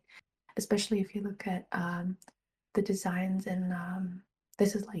nowadays. Like, especially if you look at the designs in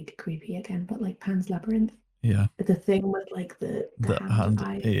this is like creepy again, but like Pan's Labyrinth, yeah. the thing with like the The hand hand.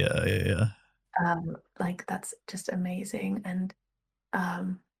 eye, Yeah, yeah, yeah. like that's just amazing. And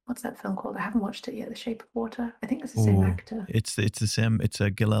what's that film called? I haven't watched it yet. The Shape of Water. I think it's the same Oh, actor. it's the same. It's a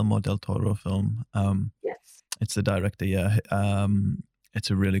Guillermo del Toro film. Yes. It's the director. Yeah. It's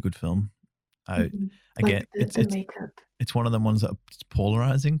a really good film. I Mhm. again, Like the makeup. it's one of them ones that's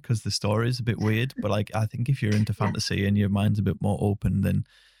polarizing because the story is a bit weird. But like, I think if you're into Yeah, fantasy and your mind's a bit more open, then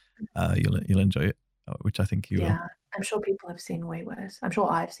you'll enjoy it, which I think you will. yeah. I'm sure people have seen way worse. I'm sure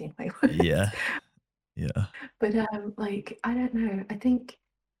I've seen way worse. Yeah, yeah. But like I don't know. I think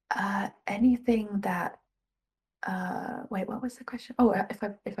anything that wait, what was the question? Oh,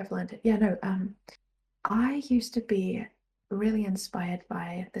 if I've learned it. Yeah, no. I used to be really inspired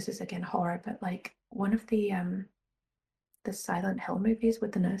by this is again horror, but like one of the Silent Hill movies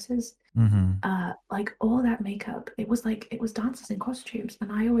with the nurses. Hmm. Like all that makeup, it was like it was dancers in costumes,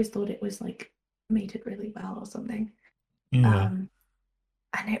 and I always thought it was like made it really well or something. Yeah. Um,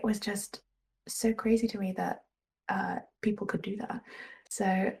 and it was just so crazy to me that people could do that.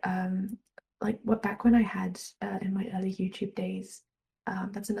 So, like what back when I had in my early YouTube days,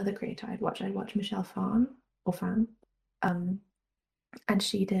 that's another creator I'd watch. I'd watch Michelle Phan or Fan, um, and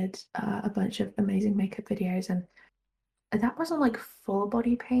she did a bunch of amazing makeup videos, and that wasn't like full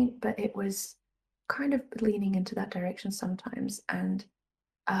body paint, but it was kind of leaning into that direction sometimes, and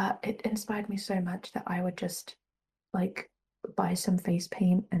it inspired me so much that I would just like buy some face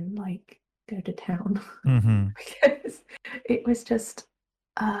paint and like go to town Hmm. because it was just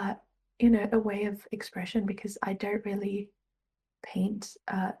uh a way of expression because I don't really paint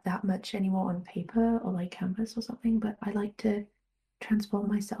that much anymore on paper or like canvas or something, but I like to transform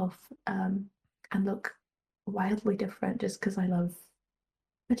myself and look wildly different just because I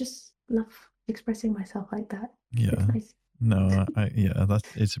just love expressing myself like that. It's Yeah. nice. No, yeah,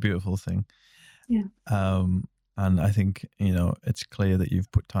 it's a beautiful thing. Yeah. Um, and I think, it's clear that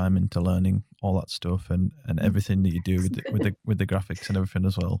you've put time into learning all that stuff and Mm. everything that you do with Thanks. with the graphics and everything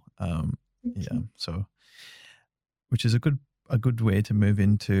as well. Thank Yeah. you. So, which is a good way to move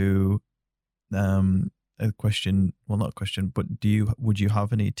into a question. Well, not a question, but would you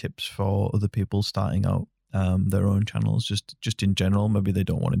have any tips for other people starting out their own channels, just in general? Maybe they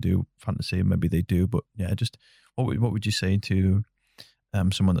don't want to do fantasy, maybe they do, but yeah, just what would you say to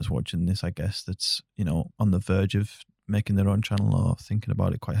someone that's watching this, I guess, that's, on the verge of making their own channel or thinking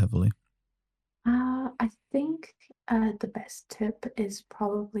about it quite heavily? I think the best tip is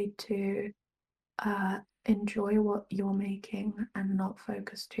probably to enjoy what you're making and not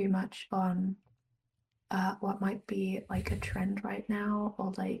focus too much on what might be like a trend right now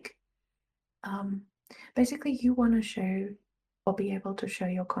or like um, basically you want to show or be able to show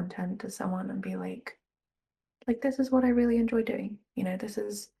your content to someone and be like this is what I really enjoy doing. This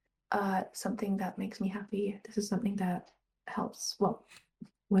is something that makes me happy. This is something that helps. Well,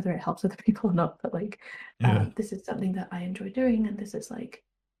 whether it helps other people or not, but like Yeah. this is something that I enjoy doing, and this is like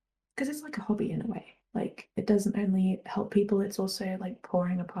because it's like a hobby in a way. Like it doesn't only help people; it's also like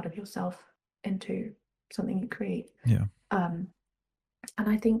pouring a part of yourself into something you create. Yeah. Um, and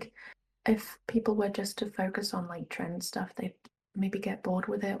I think if people were just to focus on like trend stuff, they'd maybe get bored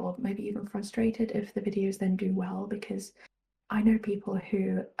with it or maybe even frustrated if the videos then do well because I know people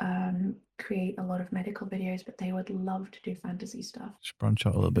who create a lot of medical videos, but they would love to do fantasy stuff Just branch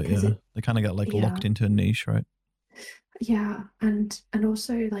out a little bit. because Yeah. it, They kind of get like yeah, locked into a niche, right? yeah, and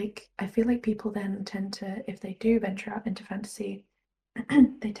also like I feel like people then tend to, if they do venture out into fantasy,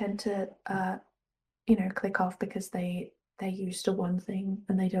 they tend to click off because they're used to one thing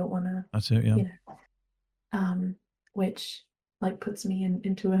and they don't want to, That's it. Yeah. you know, um, which like puts me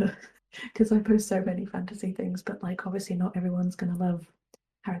into a because I post so many fantasy things, but like obviously not everyone's gonna love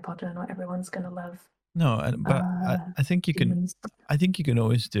Harry Potter, not everyone's gonna love No, but uh I think you can. demons. I think you can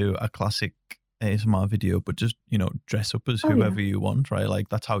always do a classic ASMR video, but just dress up as Oh yeah, whoever you want, right? Like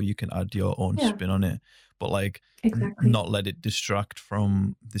that's how you can add your own yeah, spin on it. But like, exactly. not let it distract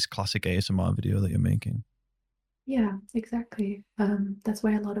from this classic ASMR video that you're making. Yeah, exactly. That's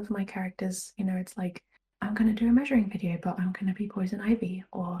why a lot of my characters, it's like I'm gonna do a measuring video, but I'm gonna be Poison Ivy,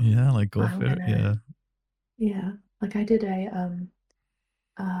 or Yeah, like go I'm for it. gonna, Yeah. yeah, like I did a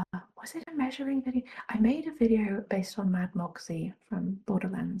was it a measuring video? I made a video based on Mad Moxie from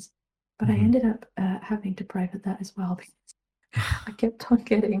Borderlands, but I Hmm. ended up having to private that as well because I kept on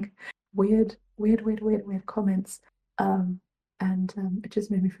getting weird comments. Um, and it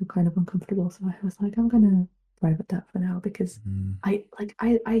just made me feel kind of uncomfortable. So I was like, I'm gonna private that for now because Mm.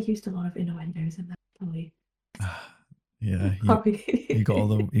 I used a lot of innuendos in that probably. Yeah, Probably. you got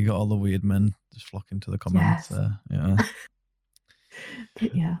all the weird men just flocking to the comments Yes. there. Yeah.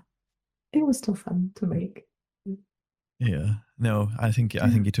 But yeah, it was still fun to make. Yeah. No, I Yeah. think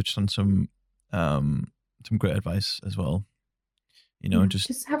you touched on some great advice as well. Yeah. Just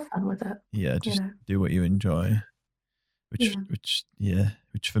Just have fun with it, yeah, you just know. do what you enjoy, Yeah.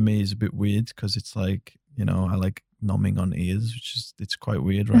 which for me is a bit weird because it's like, I like numbing on ears, which is it's quite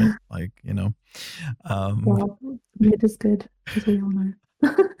weird, right? Like, um Well, weird is good, as we all know.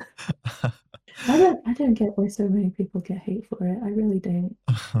 I don't get why so many people get hate for it. I really don't.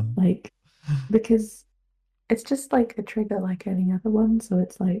 Like, because it's just like a trigger like any other one. So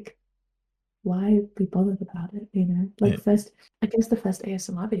it's like, why be bothered about it? yeah. Like first, I guess the first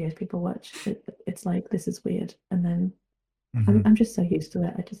ASMR videos people watch, it's like this is weird, and then Hmm. I'm just so used to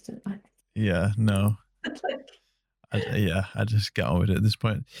it. I just don't. Yeah, no. Like, Yeah, I just get on with it at this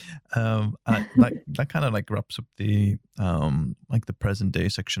point. And that kind of like wraps up the like the present day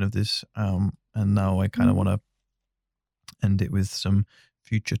section of this. And now I kind of want mm, to end it with some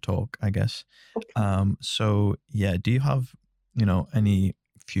future talk, I guess. okay. So yeah, do you have, any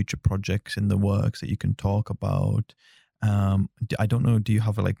future projects in the works that you can talk about? I don't know. Do you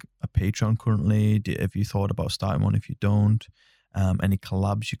have like a Patreon currently? Have you thought about starting one? If you don't, any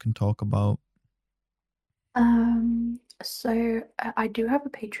collabs you can talk about? So I do have a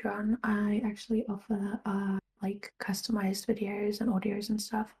Patreon. I actually offer like customized videos and audios and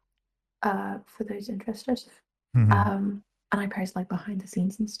stuff for those interested. Hmm. Um, and I post like behind the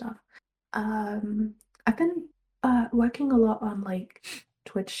scenes and stuff. I've been working a lot on like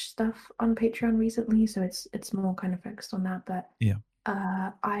Twitch stuff on Patreon recently, so it's more kind of focused on that. But Yeah.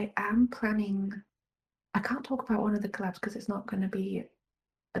 I am planning. I can't talk about one of the collabs because it's not going to be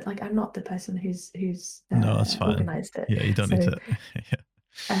like I'm not the person who's No, that's fine. organized it. Yeah, you don't need So to.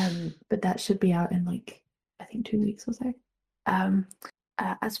 Yeah. but that should be out in like I think 2 weeks or so. Um,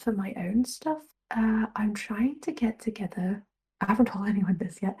 as for my own stuff, I'm trying to get together. I haven't told anyone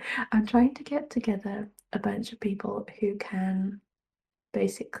this yet. I'm trying to get together a bunch of people who can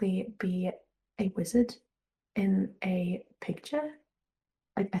basically be a wizard in a picture.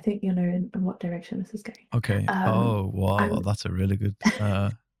 I think you know in what direction this is going. Okay. Um, Oh, wow. I'm That's a really good.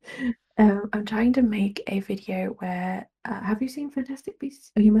 I'm trying to make a video where have you seen Fantastic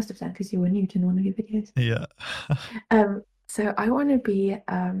Beasts? Oh, you must have done because you were Newt in one of your videos. Yeah. So I want to be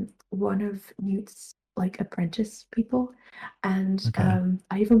one of Newt's like apprentice people, and Okay.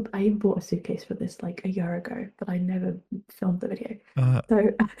 I even bought a suitcase for this like a year ago, but I never filmed the video. Uh, So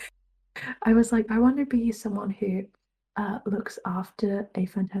I was like, I want to be someone who looks after a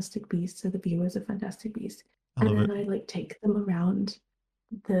Fantastic Beast, so the viewers of Fantastic Beast, I and love then it. I like take them around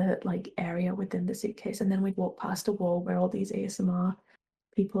the like area within the suitcase, and then we'd walk past a wall where all these ASMR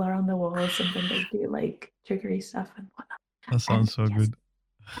people are on the walls, and then they do like triggery stuff and whatnot. That And sounds so yes,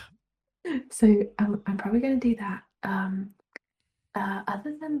 good. so I'm probably going to do that.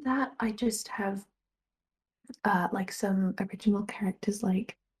 Other than that, I just have like some original characters.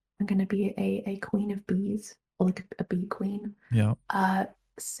 Like I'm going to be a queen of bees or like a bee queen. Yeah. Uh,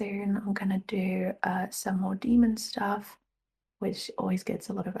 Soon I'm going to do some more demon stuff, which always gets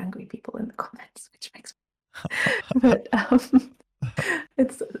a lot of angry people in the comments, which makes but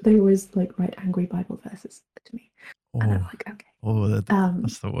it's they always like write angry Bible verses to me, and I'm Oh, like, okay. oh, Um,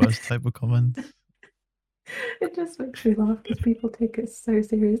 that's the worst type of comments. it just makes me laugh because people take it so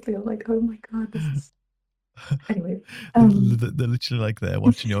seriously. I'm like, oh my god, this is anyway. They're literally like there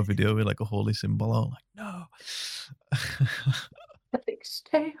watching your video with like a holy symbol. I'm like, no. Like,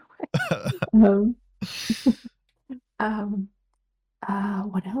 stay away. Um,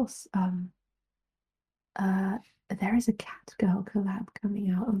 what else? Uh, there is a cat girl collab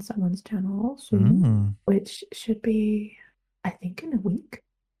coming out on someone's channel soon, Mm, which should be, I think, in a week.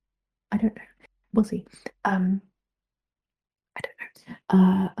 I don't know. We'll see. Um, I don't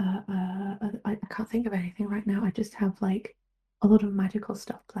know. I can't think of anything right now. I just have like a lot of magical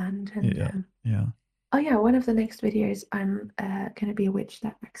stuff planned, and yeah. Yeah. oh yeah, one of the next videos I'm gonna be a witch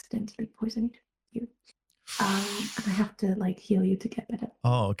that accidentally poisoned you. And I have to like heal you to get better.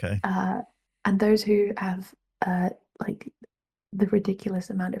 Oh, okay. Uh, and those who have like the ridiculous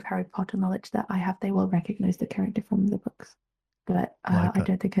amount of Harry Potter knowledge that I have, they will recognize the character from the books. But I like I that.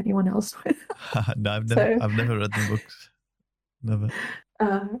 don't think anyone else will. No, So I've never read the books. Never.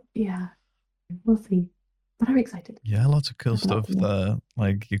 yeah, we'll see. But I'm excited Yeah, lots of cool about stuff the there.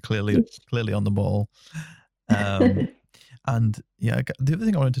 Like you're next. clearly on the ball. Um, and yeah, the other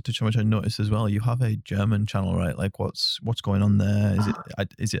thing I wanted to touch on, which I noticed as well, you have a German channel, right? Like what's going on there? Oh,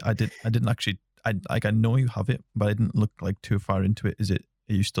 Is it? I didn't actually. I know you have it, but I didn't look like too far into it. Is it?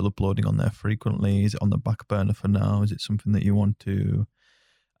 Are you still uploading on there frequently? Is it on the back burner for now? Is it something that you want to,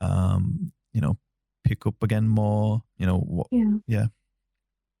 you know, pick up again more? You know what? yeah. Yeah.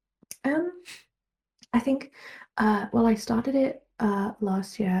 Um, I think, well, I started it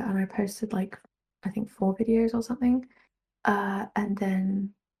last year and I posted like, I think 4 videos or something. And then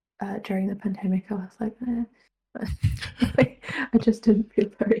during the pandemic, I was like, I just didn't feel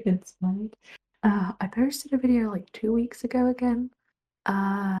very inspired. I posted a video like 2 weeks ago again.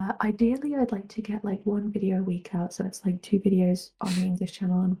 Ideally, I'd like to get like one video a week out, so it's like 2 videos on the English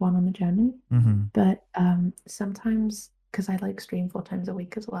channel and one on the German. Mm-hmm. But sometimes, because I like stream 4 times a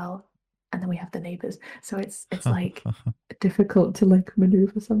week as well, and then we have the neighbors, so it's like difficult to like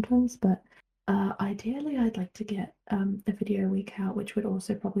maneuver sometimes. But ideally, I'd like to get a video a week out, which would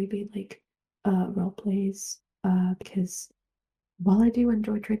also probably be like role plays. Because while I do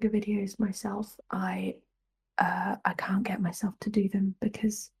enjoy trigger videos myself, I can't get myself to do them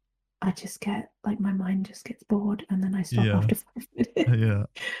because I just get like my mind just gets bored and then I stop Yeah. after 5 minutes. Yeah.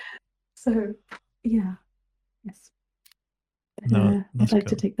 So yeah, yes. But No, I'd that's like to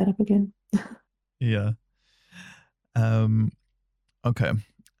cool. take that up again. Yeah. Um. Okay.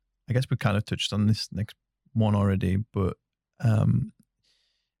 I guess we kind of touched on this next one already, but um,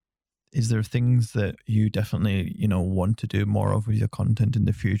 is there things that you definitely, want to do more of with your content in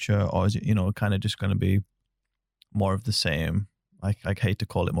the future, or is it, kind of just going to be more of the same? I hate to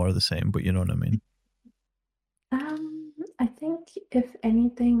call it more of the same, but you know what I mean. I think if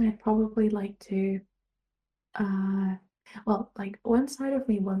anything, I'd probably like to uh well, like one side of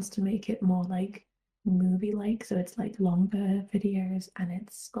me wants to make it more like movie like, so it's like longer videos and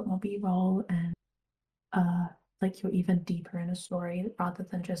it's got more B-roll and uh like you're even deeper in a story rather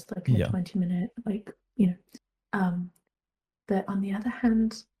than just like a Yeah. 20-minute like. Um but on the other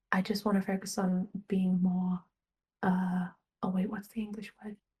hand, I just want to focus on being more uh oh wait, what's the English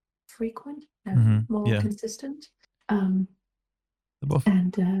word? Frequent? No, more Yeah. consistent. Um They're both.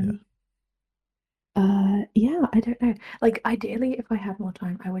 and Yeah. Yeah, I don't know. Like ideally if I had more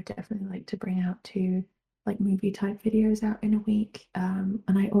time, I would definitely like to bring out 2 like movie type videos out in a week. And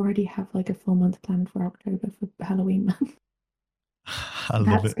I already have like a full month planned for October for Halloween month. I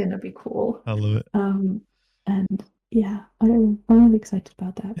love That's it. gonna be cool. I love it. Um, and yeah, I'm really excited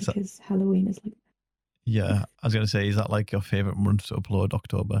about that Is that? because Halloween is like Yeah. I was gonna say, is that like your favorite month to upload?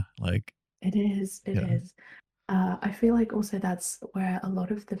 October. Like. it is, it Yeah. is. I feel like also that's where a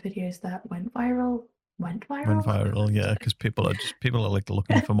lot of the videos that went Went viral. viral. Yeah, because people are like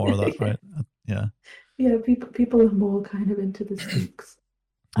looking for more of that, Yeah, right? Yeah. yeah, people are more kind of into the spooks.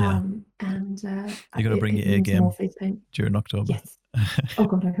 Yeah. And You're gonna bring it your A means more game face paint. during October. Yes. Oh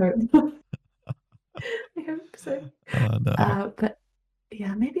God, I hope. I hope so. Oh no. But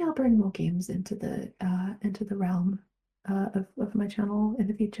yeah, maybe I'll bring more games into the realm of my channel in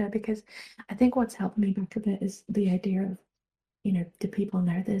the future because I think what's helped me back a bit is the idea of, do people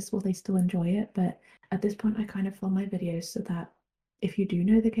know this? Will they still enjoy it? But at this point, I kind of film my videos so that if you do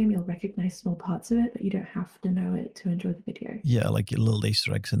know the game, you'll recognize small parts of it, but you don't have to know it to enjoy the video. Yeah, like your little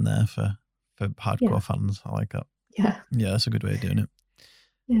Easter eggs in there for Yeah, hardcore fans. I like that. yeah, Yeah, that's a good way of doing it.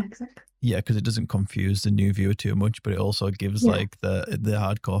 yeah, exactly. Yeah, because it doesn't confuse the new viewer too much, but it also gives Yeah, like the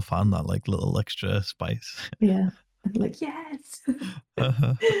hardcore fan that like little extra spice. yeah. And like, yes.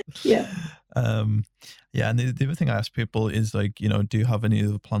 Yeah. um, yeah, and the other thing I ask people is like, do you have any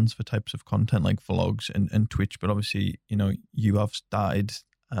other plans for types of content like vlogs and Twitch? But obviously, you have started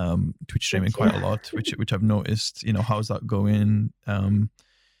Twitch streaming Which, quite a yeah. lot, which I've noticed. How's that going?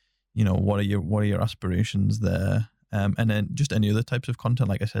 What are your aspirations there? And then just any other types of content,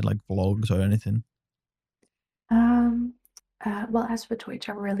 like I said, like vlogs or anything. Um, well, as for Twitch,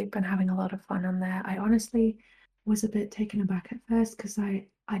 I've really been having a lot of fun on there. I honestly was a bit taken aback at first because I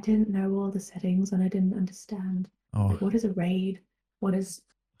didn't know all the settings and I didn't understand Oh, like what is a raid, what is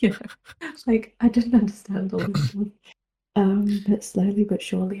like I didn't understand all this stuff. But slowly but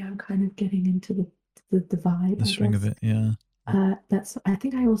surely I'm kind of getting into the vibe, the I swing of guess. it, yeah. That's I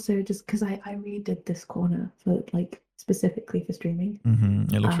think I also just because I redid this corner for like specifically for streaming.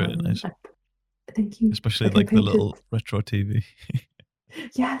 It looks really nice, I thank you. especially Like I like the painted little retro TV.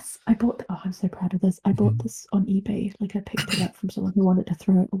 Yes, I bought. Oh, I'm so proud of this. I bought Mhm. this on eBay. Like I picked it up from someone who wanted to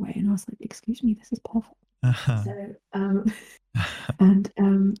throw it away, and I was like, "Excuse me, this is perfect." So, and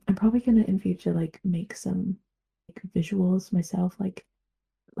I'm probably gonna in future like make some like visuals myself, like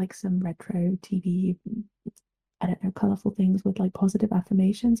some retro TV, I don't know, colorful things with like positive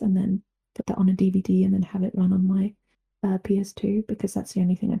affirmations, and then put that on a DVD and then have it run on my PS2 because that's the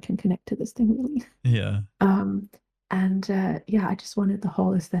only thing I can connect to this thing really. Yeah. Um, and yeah, I just wanted the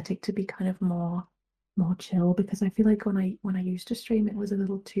whole aesthetic to be kind of more chill because I feel like when I used to stream, it was a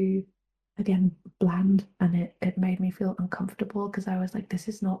little too, again, bland, and it made me feel uncomfortable because I was like, this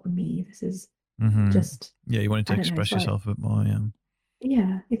is not me. This is Hmm. just, Yeah, you wanted to I don't know. express So yourself a bit more. Yeah.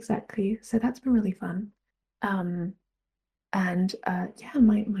 yeah, exactly. So that's been really fun. Um, and yeah,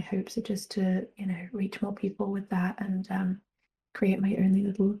 my hopes are just to, reach more people with that and create my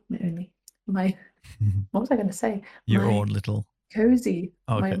what was I going to say? Your own My little. cozy,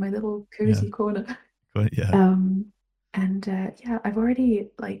 Oh, my okay. my little Yeah. cozy corner. Go yeah. Um, and yeah, I've already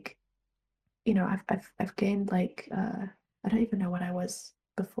like, I've gained like I don't even know what I was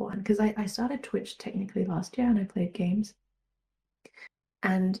before, because I started Twitch technically last year and I played games,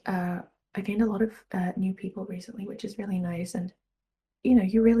 and I gained a lot of new people recently, which is really nice. And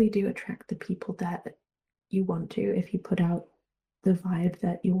you really do attract the people that you want to if you put out the vibe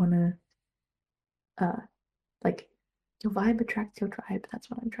that you want to like your vibe attracts your tribe. That's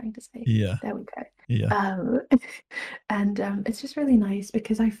what I'm trying to say. Yeah. There we go. Yeah. Um, and it's just really nice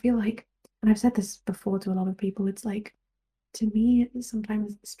because I feel like, and I've said this before to a lot of people, it's like, to me,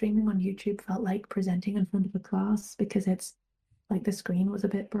 sometimes streaming on YouTube felt like presenting in front of a class because it's like the screen was a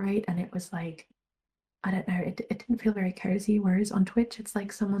bit bright and it was like, I don't know, it didn't feel very cozy. Whereas on Twitch, it's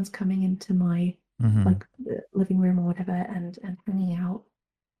like someone's coming into my Hmm. like living room or whatever and hanging out.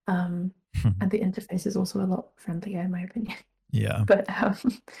 Um, and the interface is also a lot friendlier, in my opinion. Yeah. But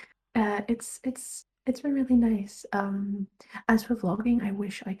it's been really nice. As for vlogging, I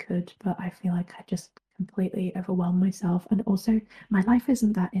wish I could, but I feel like I just completely overwhelm myself. And also, my life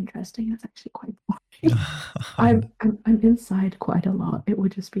isn't that interesting. It's actually quite boring. I'm inside quite a lot. It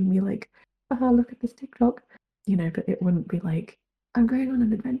would just be me like, look at this TikTok, but it wouldn't be like I'm going on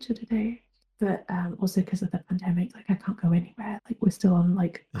an adventure today. But also because of the pandemic, like I can't go anywhere. Like we're still on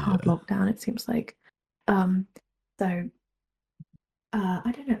like hard Yeah. lockdown, it seems like. Um, so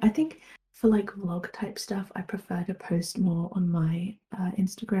I don't know. I think for like vlog type stuff, I prefer to post more on my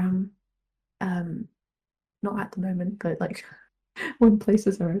Instagram. Um, Not at the moment, but like when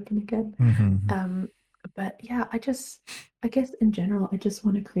places are open again. Hmm. Um, but yeah, I guess in general, I just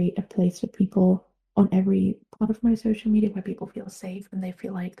want to create a place for people on every part of my social media where people feel safe and they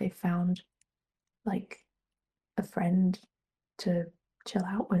feel like they found like a friend to chill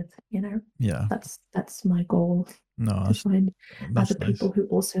out with. Yeah. That's my goal, No, to find other that's nice. people who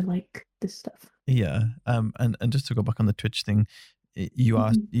also like this stuff. Yeah. And just to go back on the Twitch thing, you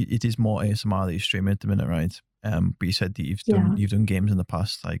are Mhm. it is more ASMR that you stream at the minute, right? But you said that Yeah. you've done games in the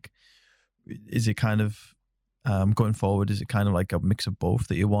past. Like, is it kind of going forward? Is it kind of like a mix of both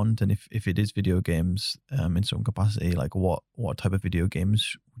that you want? And if it is video games, in some capacity, like what type of video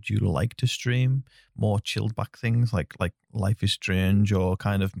games would you like to stream? More chilled back things like Life is Strange, or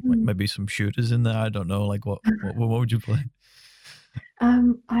kind of like Mm. maybe some shooters in there. I don't know. Like what would you play?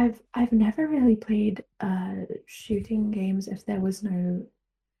 I've never really played shooting games if there was no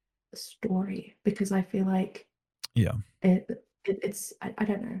story because I feel like Yeah. it's I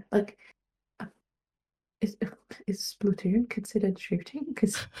don't know, like uh, is is Splatoon considered shooting?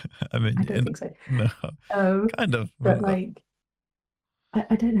 Because I mean, I don't think so. no, Um, kind of. but But like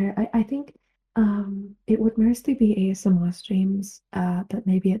I don't know. I think it would mostly be ASMR streams. But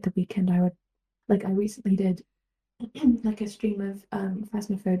maybe at the weekend I would, like, I recently did like a stream of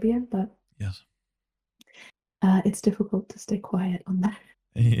Phasmophobia, but yes, it's difficult to stay quiet on that.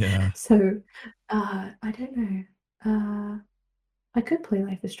 yeah, So I don't know. I could play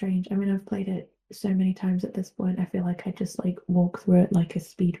Life is Strange. I mean, I've played it so many times at this point. I feel like I just like walk through it like a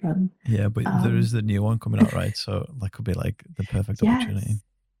speed run. yeah. But there Um, is the new one coming out, right? So that could be like the perfect opportunity. yes,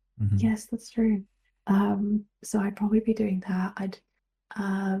 Hmm. yes, that's true. So I'd probably be doing that.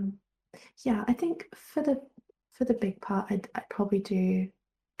 Um, yeah, I think for the big part, I'd probably do,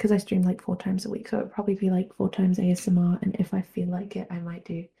 because I stream like 4 times a week, so it'd probably be like 4 times ASMR, and if I feel like it, I might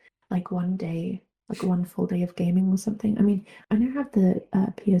do like one day, like one full day of gaming or something. I mean, I now have the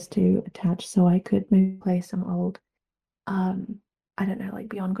PS2 attached, so I could maybe play some old, um, I don't know, like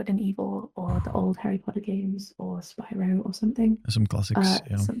Beyond Good and Evil or the old Harry Potter games or Spyro or something. Some classics,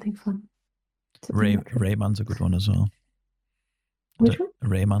 yeah. Something fun, something retro. Rayman's a good one as well. Which one?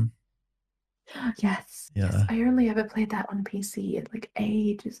 Rayman. Yes, yes. Yeah. I only ever played that on PC like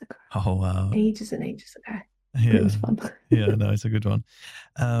ages ago. Oh wow. Ages and ages ago. But it Yeah. was fun. Yeah. No, it's a good one.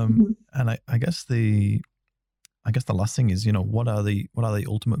 Mhm. And I guess the last thing is, what are the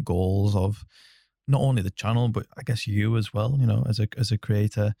ultimate goals of not only the channel, but I guess you as well, as a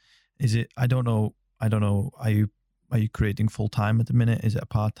creator. Is it, I don't know, are you creating full time at the minute? Is it a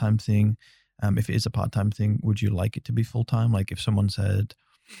part-time thing? If it is a part-time thing, would you like it to be full-time? Like if someone said,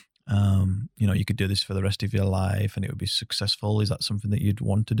 you could do this for the rest of your life and it would be successful, is that something that you'd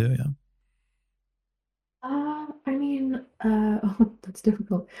want to do? Yeah. I mean, oh, that's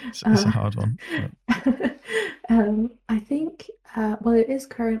difficult. It's a Uh, hard one, but I think, well, it is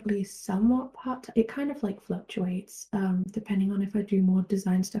currently somewhat part. It kind of like fluctuates, depending on if I do more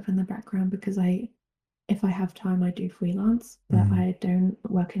design stuff in the background because if I have time, I do freelance, but mm, I don't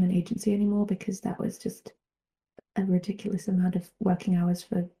work in an agency anymore because that was just a ridiculous amount of working hours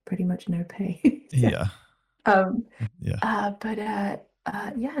for pretty much no pay. So, yeah. um, Yeah. but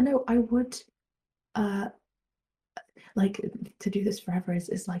yeah, no, I would. Uh, like to do this forever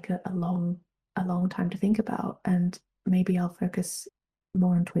is like a long time to think about, and maybe I'll focus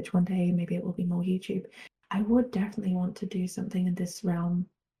more on Twitch one day, maybe it will be more YouTube. I would definitely want to do something in this realm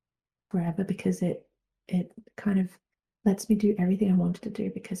forever because it kind of lets me do everything I wanted to do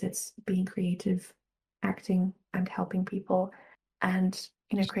because it's being creative, acting and helping people, and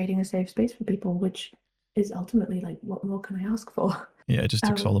creating a safe space for people, which is ultimately like what more can I ask for? Yeah, it just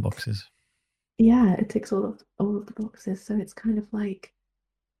ticks all the um boxes. yeah, it ticks all of the boxes. So it's kind of like,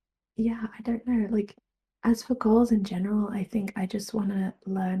 yeah, I don't know. Like, as for goals in general, I think I just want to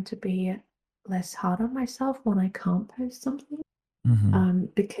learn to be less hard on myself when I can't post something. Hmm.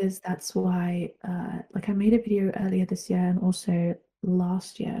 Because that's why, like, I made a video earlier this year and also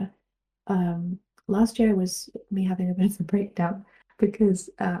last year. Um, Last year was me having a bit of a breakdown because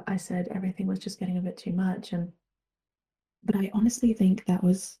I said everything was just getting a bit too much, and but I honestly think that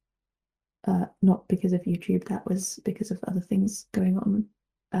was not because of YouTube, that was because of other things going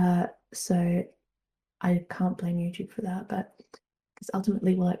on. So I can't blame YouTube for that, but because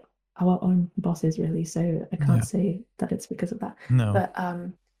ultimately we're like our own bosses, really. So I can't Yeah. say that it's because of that. No. But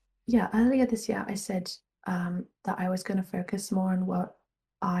yeah, earlier this year I said that I was going to focus more on what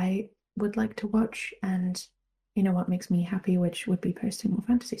I would like to watch and what makes me happy, which would be posting more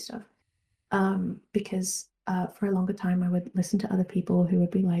fantasy stuff. Because for a longer time I would listen to other people who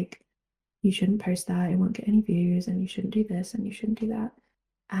would be like, you shouldn't post that, it won't get any views, and you shouldn't do this, and you shouldn't do that.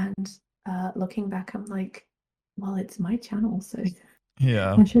 And looking back, I'm like, well, it's my channel, so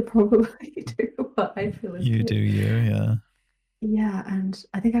Yeah. I should probably do what I feel is You do good. you. Yeah. Yeah, and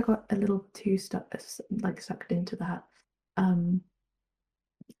I think I got a little too stuck, like sucked into that, um,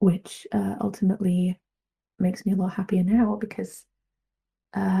 which ultimately makes me a lot happier now because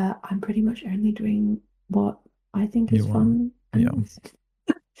I'm pretty much only doing what I think is You want. fun and Yeah. nice.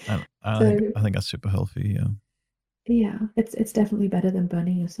 And I think So I think that's super healthy. Yeah. yeah, it's definitely better than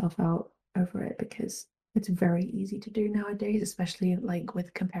burning yourself out over it because it's very easy to do nowadays, especially like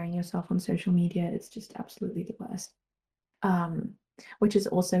with comparing yourself on social media. It's just absolutely the worst. Um, which is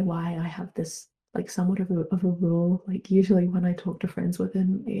also why I have this like somewhat of a rule. Like usually when I talk to friends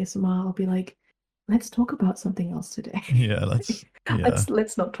within ASMR, I'll be like, let's talk about something else today. Yeah. Let's. Like, Yeah.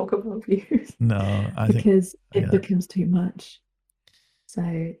 let's not talk about views No, I think. because it Yeah. becomes too much.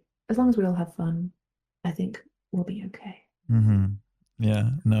 So as long as we all have fun, I think we'll be okay. Hmm.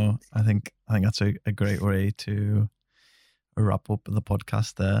 Yeah. No, I think that's a great way to wrap up the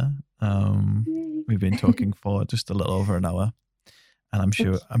podcast there. Yay. We've been talking for just a little over an hour, and I'm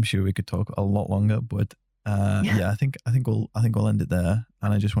sure Oops. I'm sure we could talk a lot longer. But Yeah. yeah, I think we'll end it there.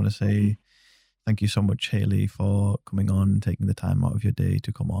 And I just want to say Okay. thank you so much, Hayley, for coming on, taking the time out of your day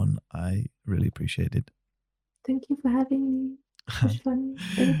to come on. I really appreciate it. Thank you for having me. It was fun.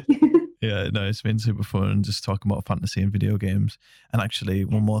 Thank you. Yeah, no, it's been super fun just talking about fantasy and video games. And actually,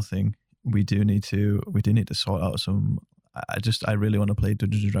 one more Yes. thing, we do need to sort out some. I really want to play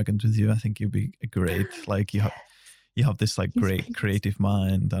Dungeons and Dragons with you. I think you'd be great. Like Yes. you have this like Yes, great please. creative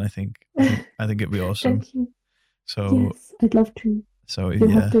mind, and I think it'd be awesome. Thank you. So Yes, I'd love to. so You'll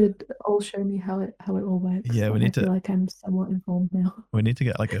have yeah, to all show me how it all works, yeah, we but I need feel to like I'm somewhat informed now. we need to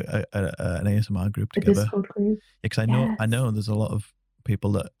get like an ASMR group A together. Discord group. Because I know Yes. there's a lot of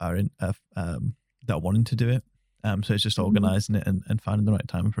people that are in that are wanting to do it. So it's just Mhm. organizing it and finding the right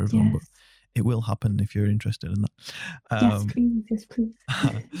time for everyone. But Yes. it will happen if you're interested in that. Yes, please. Yes, please.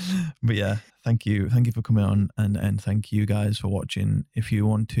 But yeah, thank you for coming on, and thank you guys for watching. If you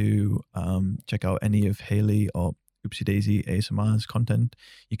want to check out any of Hayley or OopsyDaisy ASMR's content,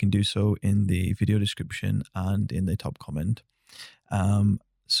 you can do so in the video description and in the top comment. Um,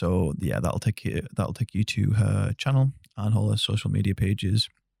 So yeah, that'll take you to her channel and all her social media pages.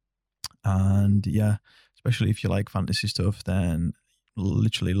 And yeah, especially if you like fantasy stuff, then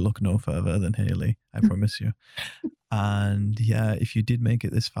literally look no further than Hayley. I promise you. And yeah, if you did make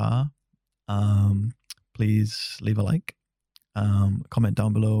it this far, please leave a like. Comment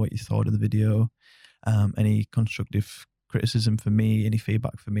down below what you thought of the video. Any constructive criticism for me, any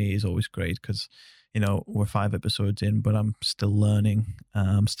feedback for me is always great, because we're 5 episodes in, but I'm still learning,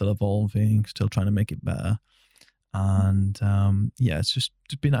 still evolving, still trying to make it better. And yeah, it's just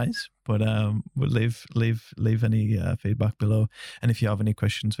be nice, but we'll leave any feedback below. And if you have any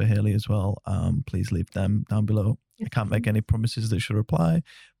questions for Hayley as well, please leave them down below. I can't make any promises that she'll reply,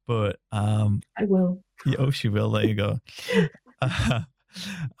 but I will. yeah, oh, she will. There you go.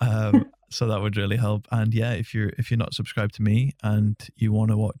 So that would really help. And yeah, if you're not subscribed to me and you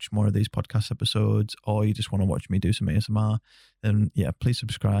want to watch more of these podcast episodes, or you just want to watch me do some ASMR, then yeah, please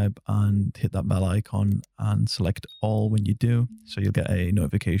subscribe and hit that bell icon and select all when you do, so you'll get a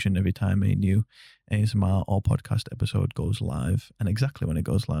notification every time a new ASMR or podcast episode goes live, and exactly when it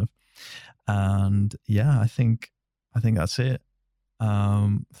goes live. And yeah, I think that's it.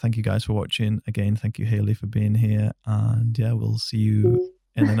 Thank you guys for watching. Again, thank you, Hayley, for being here. And yeah, we'll see you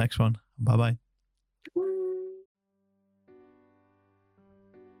in the next one. Bye bye.